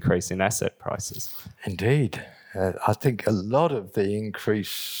through the increase in asset prices. Indeed. I think a lot of the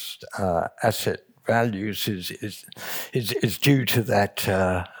increased asset values is due to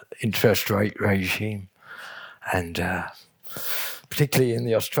that interest rate regime. And particularly in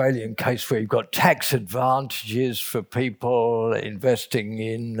the Australian case, where you've got tax advantages for people investing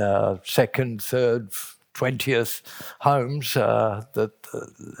in second, third, 20th homes,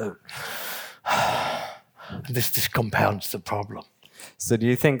 this compounds the problem. So do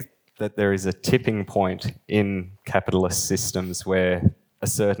you think that there is a tipping point in capitalist systems where a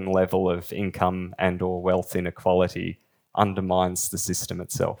certain level of income and or wealth inequality undermines the system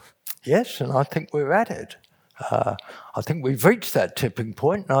itself? Yes, and I think we're at it. I think we've reached that tipping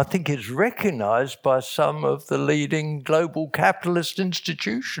point, and I think it's recognised by some of the leading global capitalist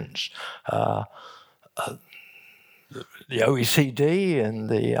institutions. The OECD and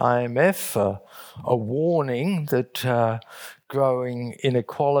the IMF are warning that growing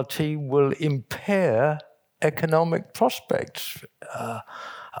inequality will impair economic prospects.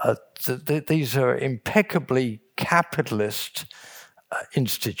 These are impeccably capitalist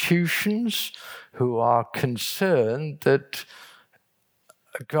institutions who are concerned that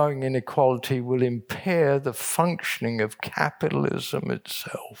growing inequality will impair the functioning of capitalism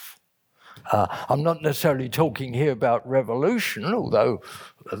itself. I'm not necessarily talking here about revolution, although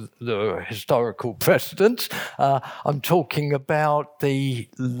there are historical precedents. I'm talking about the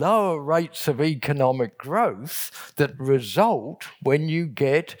lower rates of economic growth that result when you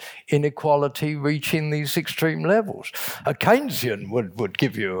get inequality reaching these extreme levels. A Keynesian would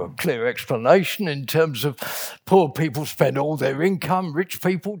give you a clear explanation in terms of poor people spend all their income, rich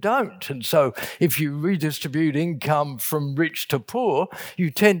people don't. And so if you redistribute income from rich to poor, you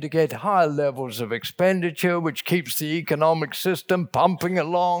tend to get higher levels of expenditure, which keeps the economic system pumping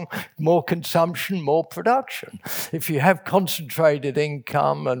along, more consumption, more production. If you have concentrated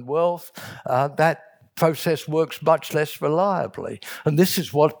income and wealth, that process works much less reliably. And this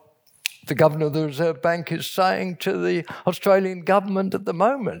is what the Governor of the Reserve Bank is saying to the Australian government at the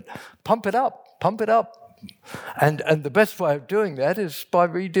moment. Pump it up, pump it up. And the best way of doing that is by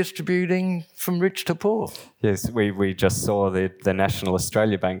redistributing from rich to poor. Yes, we just saw the National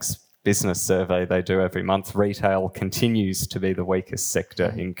Australia Bank's business survey they do every month. Retail continues to be the weakest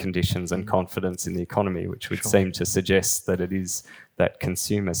sector in conditions and confidence in the economy, which would seem to suggest that it is that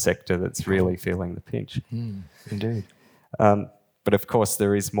consumer sector that's really feeling the pinch. Indeed. But of course,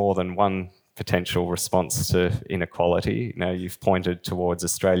 there is more than one potential response to inequality. Now, you've pointed towards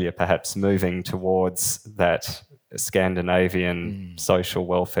Australia perhaps moving towards that Scandinavian social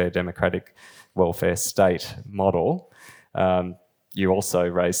welfare, democratic welfare state model. You also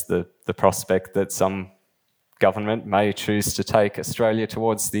raised the prospect that some government may choose to take Australia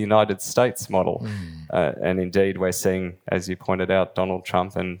towards the United States model. And indeed, we're seeing, as you pointed out, Donald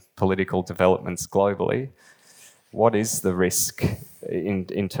Trump and political developments globally. What is the risk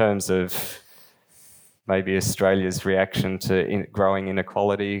in terms of maybe Australia's reaction to growing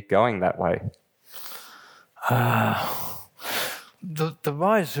inequality going that way? The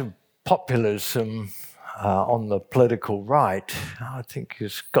rise of populism on the political right, I think,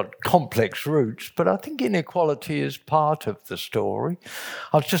 has got complex roots, but I think inequality is part of the story.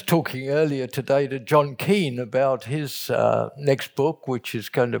 I was just talking earlier today to John Keane about his next book, which is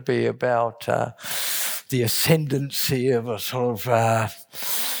going to be about the ascendancy of a sort of,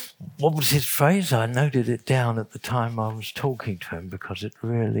 what was his phrase? I noted it down at the time I was talking to him because it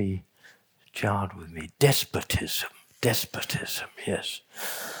really jarred with me. Despotism, yes.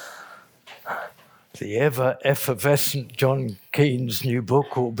 The ever-effervescent John Keane's new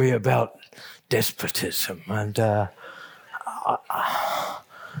book will be about despotism. And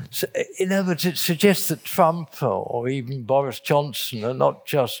so in other words, it suggests that Trump or even Boris Johnson are not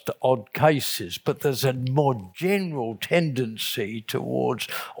just odd cases, but there's a more general tendency towards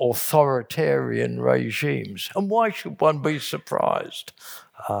authoritarian regimes. And why should one be surprised?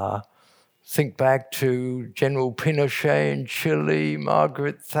 Think back to General Pinochet in Chile,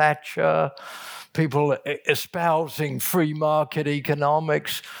 Margaret Thatcher, people espousing free market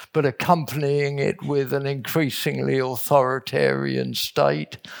economics, but accompanying it with an increasingly authoritarian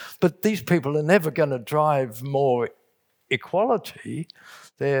state. But these people are never going to drive more equality.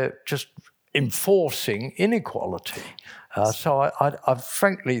 They're just enforcing inequality. So I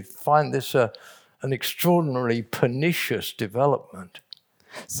frankly find this an extraordinarily pernicious development.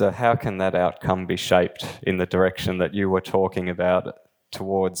 So how can that outcome be shaped in the direction that you were talking about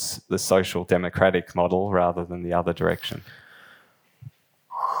towards the social democratic model rather than the other direction?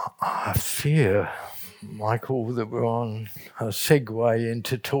 I fear, Michael, that we're on a segue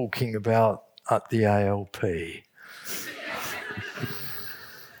into talking about the ALP.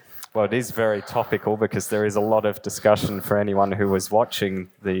 Well, it is very topical because there is a lot of discussion for anyone who was watching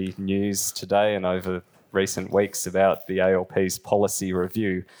the news today and over recent weeks about the ALP's policy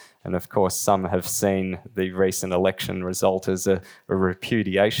review. And of course, some have seen the recent election result as a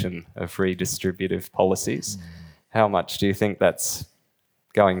repudiation of redistributive policies. How much do you think that's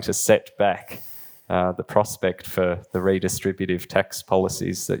going to set back the prospect for the redistributive tax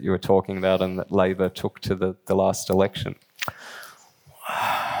policies that you were talking about and that Labor took to the last election?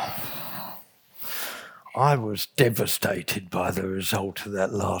 I was devastated by the result of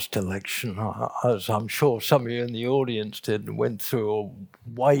that last election, as I'm sure some of you in the audience did, and went through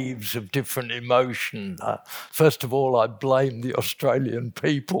waves of different emotion. First of all, I blamed the Australian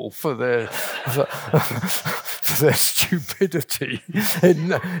people for their stupidity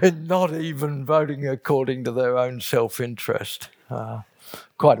in not even voting according to their own self-interest.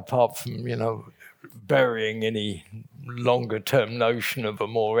 Quite apart from, burying any longer-term notion of a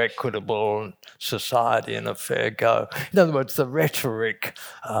more equitable society and a fair go. In other words, the rhetoric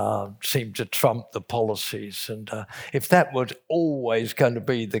seemed to trump the policies. And if that was always going to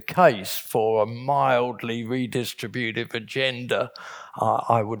be the case for a mildly redistributive agenda,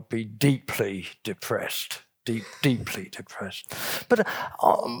 I would be deeply depressed. Deeply depressed. But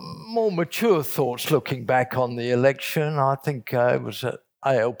more mature thoughts looking back on the election, I think it was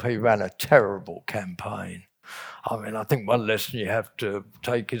ALP ran a terrible campaign. I think one lesson you have to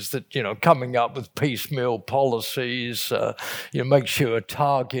take is that, coming up with piecemeal policies, makes you a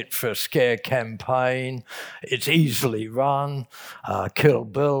target for a scare campaign. It's easily run. Kill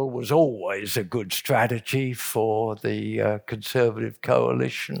Bill was always a good strategy for the Conservative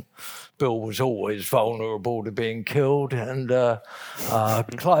coalition. Bill was always vulnerable to being killed, and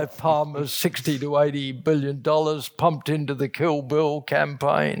Clive Palmer's $60 to $80 billion pumped into the Kill Bill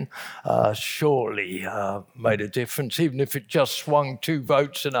campaign surely made a difference, even if it just swung 2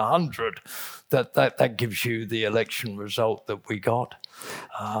 votes in 100. That gives you the election result that we got.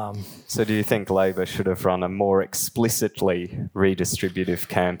 So do you think Labor should have run a more explicitly redistributive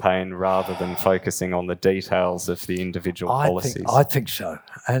campaign rather than focusing on the details of the individual policies? I think so.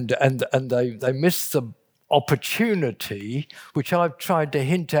 And they missed the opportunity, which I've tried to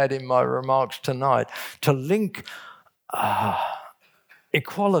hint at in my remarks tonight, to link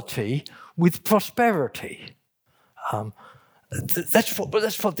equality with prosperity. That's what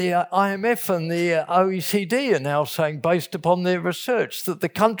the IMF and the OECD are now saying, based upon their research, that the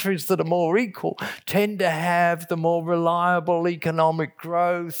countries that are more equal tend to have the more reliable economic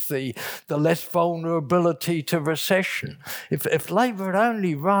growth, the less vulnerability to recession. If Labor had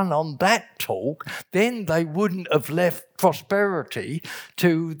only run on that talk, then they wouldn't have left prosperity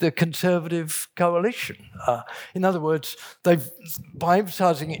to the Conservative coalition. In other words, by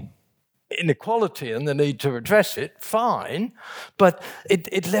emphasising inequality and the need to address it, fine, but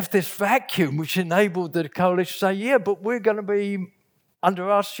it left this vacuum which enabled the coalition to say, yeah, but we're going to be, under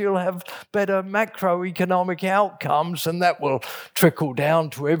us you'll have better macroeconomic outcomes and that will trickle down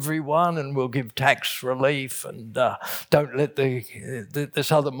to everyone and we'll give tax relief and don't let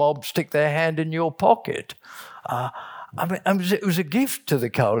this other mob stick their hand in your pocket. It was a gift to the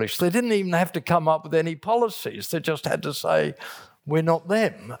coalition. They didn't even have to come up with any policies. They just had to say, we're not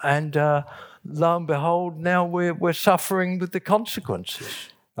them. And lo and behold, now we're suffering with the consequences.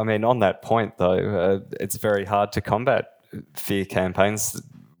 On that point, though, it's very hard to combat fear campaigns.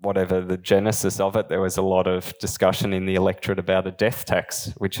 Whatever the genesis of it, there was a lot of discussion in the electorate about a death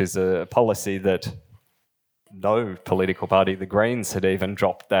tax, which is a policy that no political party, the Greens, had even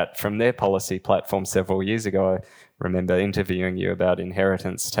dropped that from their policy platform several years ago. I remember interviewing you about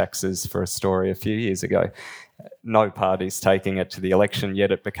inheritance taxes for a story a few years ago. No party's taking it to the election,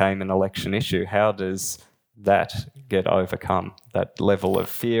 yet it became an election issue. How does that get overcome, that level of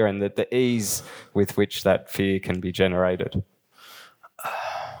fear and the ease with which that fear can be generated?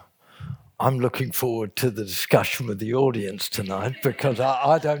 I'm looking forward to the discussion with the audience tonight because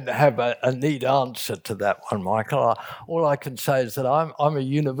I don't have a neat answer to that one, Michael. All I can say is that I'm a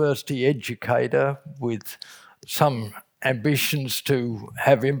university educator with some ambitions to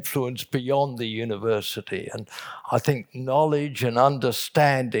have influence beyond the university. And I think knowledge and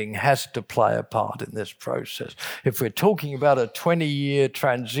understanding has to play a part in this process. If we're talking about a 20-year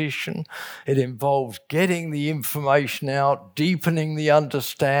transition, it involves getting the information out, deepening the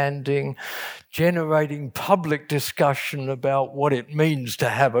understanding, generating public discussion about what it means to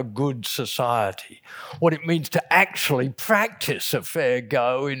have a good society, what it means to actually practice a fair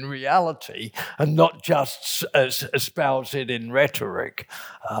go in reality and not just espouse it in rhetoric.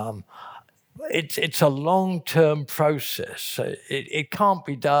 It's a long-term process. It can't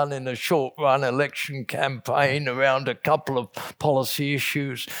be done in a short-run election campaign around a couple of policy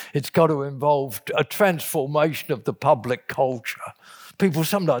issues. It's got to involve a transformation of the public culture. People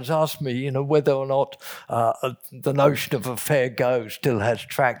sometimes ask me, whether or not the notion of a fair go still has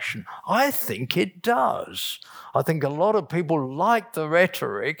traction. I think it does. I think a lot of people like the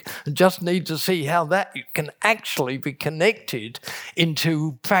rhetoric and just need to see how that can actually be connected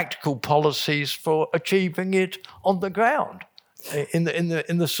into practical policies for achieving it on the ground in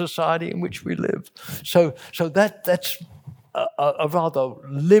the society in which we live. So that's a rather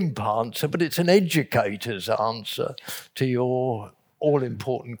limp answer, but it's an educator's answer to your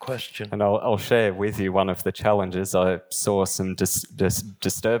all-important question. And I'll share with you one of the challenges. I saw some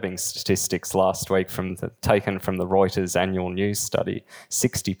disturbing statistics last week taken from the Reuters annual news study.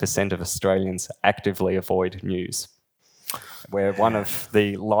 60% of Australians actively avoid news. We're one of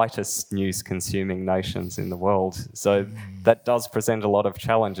the lightest news-consuming nations in the world. So that does present a lot of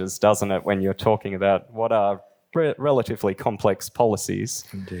challenges, doesn't it, when you're talking about what are relatively complex policies.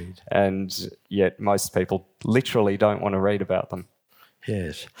 Indeed. And yet most people literally don't want to read about them.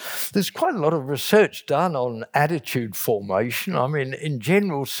 Yes. There's quite a lot of research done on attitude formation. I mean, in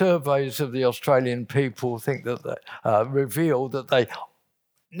general, surveys of the Australian people think that reveal that they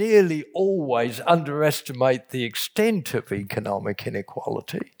nearly always underestimate the extent of economic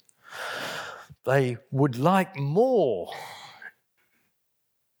inequality. They would like more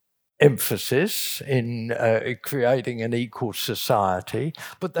emphasis in creating an equal society,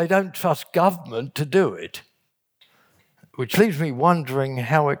 but they don't trust government to do it. Which leaves me wondering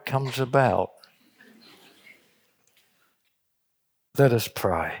how it comes about. Let us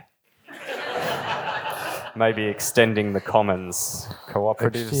pray. Maybe extending the commons,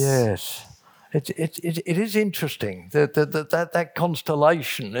 cooperatives. Yes. It is interesting. That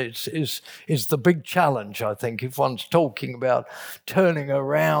constellation is the big challenge, I think, if one's talking about turning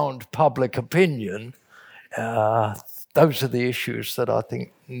around public opinion. Those are the issues that I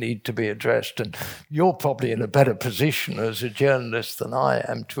think need to be addressed. And you're probably in a better position as a journalist than I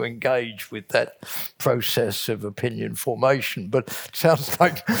am to engage with that process of opinion formation. But it sounds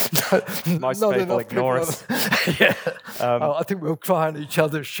like most people ignore us. Yeah. I think we'll cry on each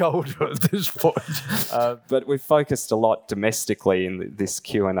other's shoulder at this point. But we've focused a lot domestically in this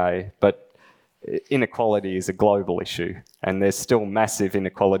Q&A, but inequality is a global issue, and there's still massive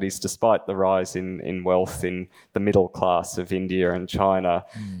inequalities despite the rise in wealth in the middle class of India and China.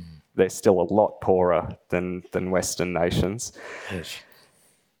 They're still a lot poorer than Western nations. Yes.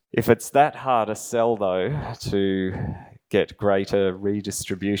 If it's that hard a sell, though, to get greater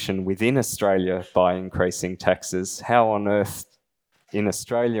redistribution within Australia by increasing taxes, how on earth in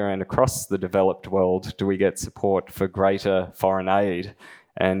Australia and across the developed world do we get support for greater foreign aid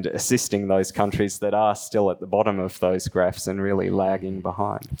and assisting those countries that are still at the bottom of those graphs and really lagging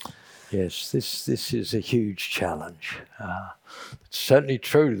behind? Yes, this is a huge challenge. It's certainly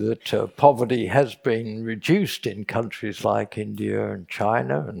true that poverty has been reduced in countries like India and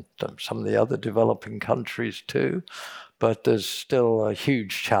China and some of the other developing countries too, but there's still a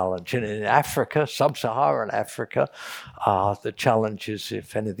huge challenge. And in Africa, sub-Saharan Africa, the challenge is,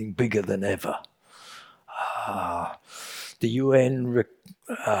 if anything, bigger than ever. The UN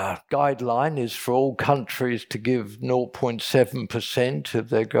guideline is for all countries to give 0.7% of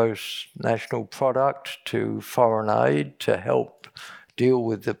their gross national product to foreign aid to help deal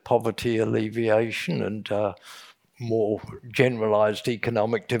with the poverty alleviation and more generalised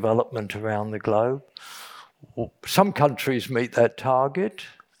economic development around the globe. Some countries meet that target.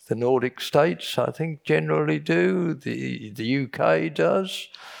 The Nordic states, I think, generally do. The UK does.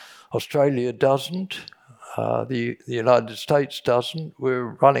 Australia doesn't. The United States doesn't.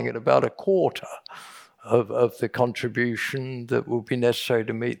 We're running at about a quarter of the contribution that will be necessary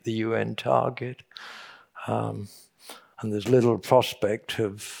to meet the UN target. And there's little prospect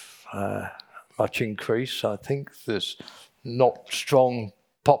of much increase. I think there's not strong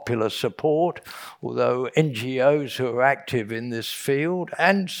popular support, although NGOs who are active in this field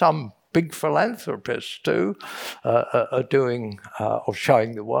and some big philanthropists too are doing or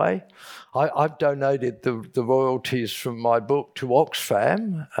showing the way. I've donated the royalties from my book to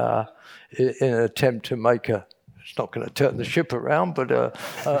Oxfam in an attempt to make it's not going to turn the ship around, but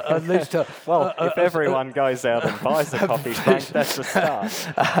at least well, if everyone goes out and buys a copy, Frank, that's a start.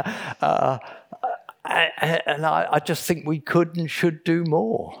 And I just think we could and should do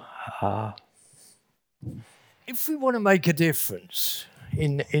more. If we want to make a difference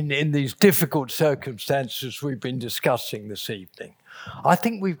in these difficult circumstances we've been discussing this evening, I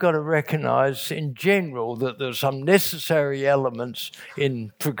think we've got to recognise in general that there's some necessary elements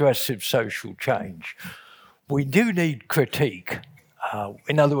in progressive social change. We do need critique.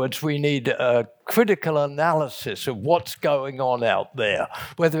 In other words, we need a critical analysis of what's going on out there,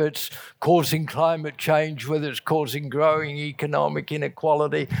 whether it's causing climate change, whether it's causing growing economic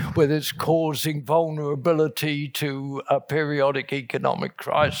inequality, whether it's causing vulnerability to a periodic economic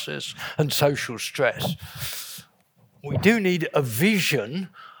crisis and social stress. We do need a vision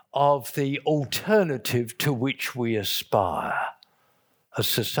of the alternative to which we aspire, a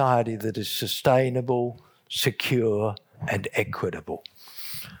society that is sustainable, secure, and equitable.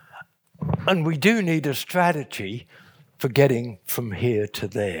 And we do need a strategy for getting from here to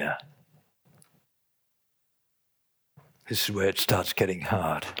there. This is where it starts getting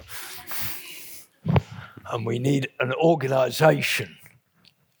hard. And we need an organisation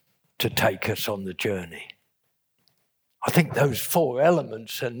to take us on the journey. I think those four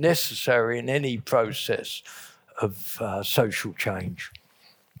elements are necessary in any process of social change.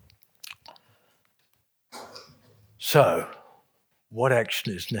 So, what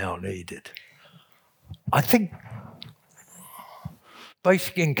action is now needed? I think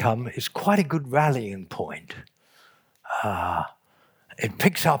basic income is quite a good rallying point. It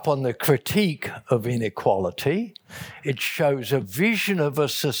picks up on the critique of inequality. It shows a vision of a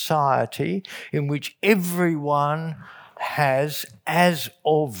society in which everyone has, as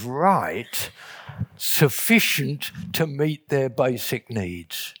of right, sufficient to meet their basic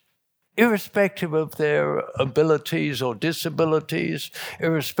needs, irrespective of their abilities or disabilities,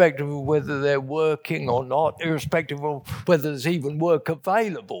 irrespective of whether they're working or not, irrespective of whether there's even work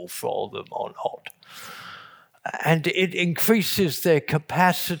available for them or not. And it increases their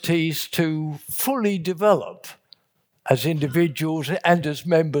capacities to fully develop as individuals and as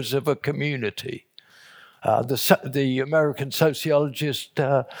members of a community. The American sociologist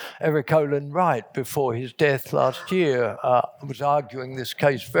Eric Olin Wright, before his death last year, was arguing this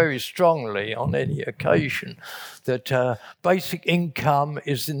case very strongly on any occasion, that basic income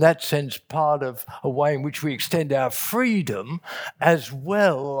is in that sense part of a way in which we extend our freedom as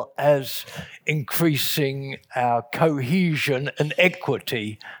well as increasing our cohesion and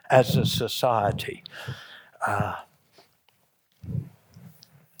equity as a society.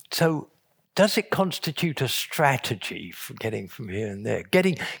 So does it constitute a strategy for getting from here and there?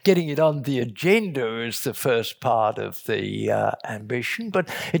 Getting it on the agenda is the first part of the ambition,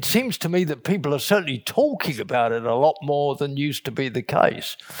 but it seems to me that people are certainly talking about it a lot more than used to be the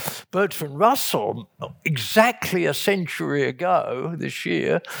case. Bertrand Russell, exactly a century ago this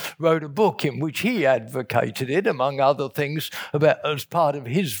year, wrote a book in which he advocated it, among other things, as part of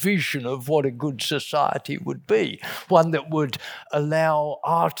his vision of what a good society would be, one that would allow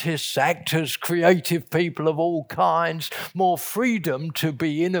artists, actors, creative people of all kinds more freedom to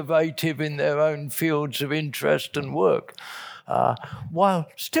be innovative in their own fields of interest and work, while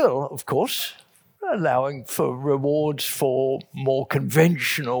still, of course, allowing for rewards for more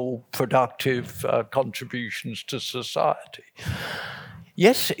conventional productive contributions to society.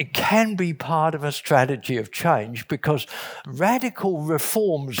 Yes, it can be part of a strategy of change because radical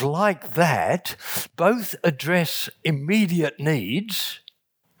reforms like that both address immediate needs,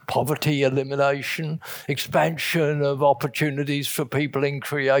 poverty elimination, expansion of opportunities for people in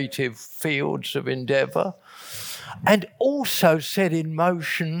creative fields of endeavour, and also set in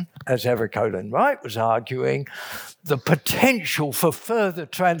motion, as Eric Olin Wright was arguing, the potential for further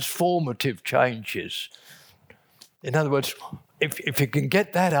transformative changes. In other words, if you can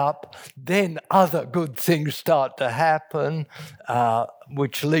get that up, then other good things start to happen,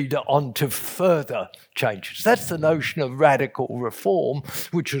 which lead on to further changes. That's the notion of radical reform,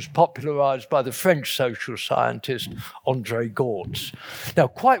 which was popularised by the French social scientist André Gortz. Now,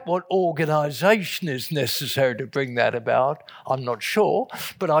 quite what organisation is necessary to bring that about, I'm not sure,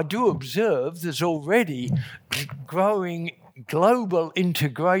 but I do observe there's already growing global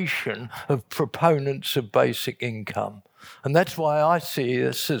integration of proponents of basic income. And that's why I see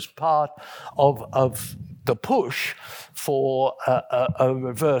this as part of the push for a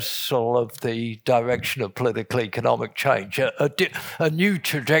reversal of the direction of political economic change, a new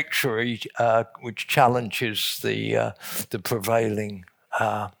trajectory which challenges the prevailing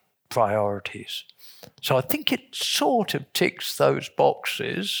priorities. So I think it sort of ticks those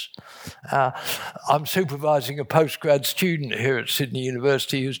boxes. I'm supervising a postgrad student here at Sydney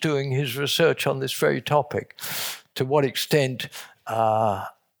University who's doing his research on this very topic. To what extent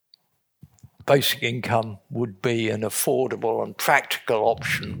basic income would be an affordable and practical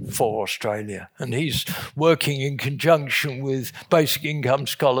option for Australia. And he's working in conjunction with basic income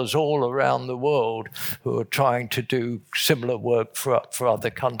scholars all around the world who are trying to do similar work for other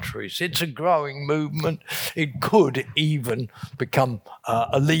countries. It's a growing movement. It could even become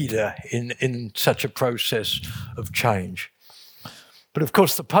a leader in such a process of change. But of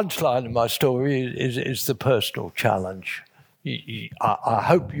course, the punchline of my story is the personal challenge. I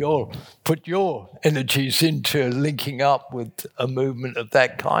hope you'll put your energies into linking up with a movement of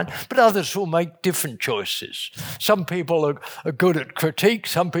that kind, but others will make different choices. Some people are good at critique,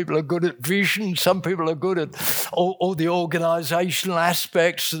 some people are good at vision, some people are good at all the organisational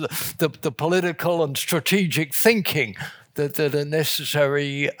aspects, the political and strategic thinking that are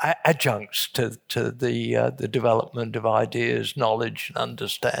necessary adjuncts to the development of ideas, knowledge and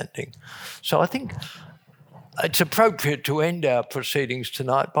understanding. So I think it's appropriate to end our proceedings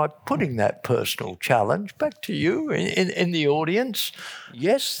tonight by putting that personal challenge back to you in the audience.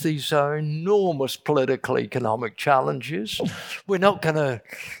 Yes, these are enormous political economic challenges. We're not going to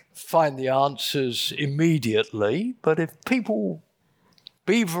find the answers immediately, but if people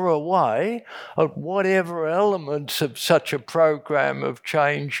beaver away at whatever elements of such a program of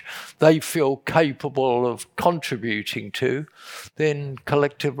change they feel capable of contributing to, then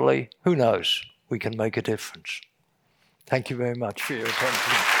collectively, who knows? We can make a difference. Thank you very much for your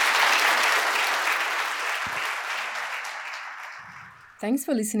attention. Thanks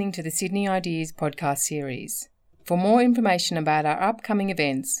for listening to the Sydney Ideas podcast series. For more information about our upcoming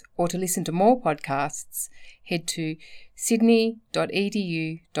events or to listen to more podcasts, head to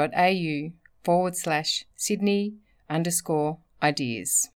sydney.edu.au/Sydney_ideas.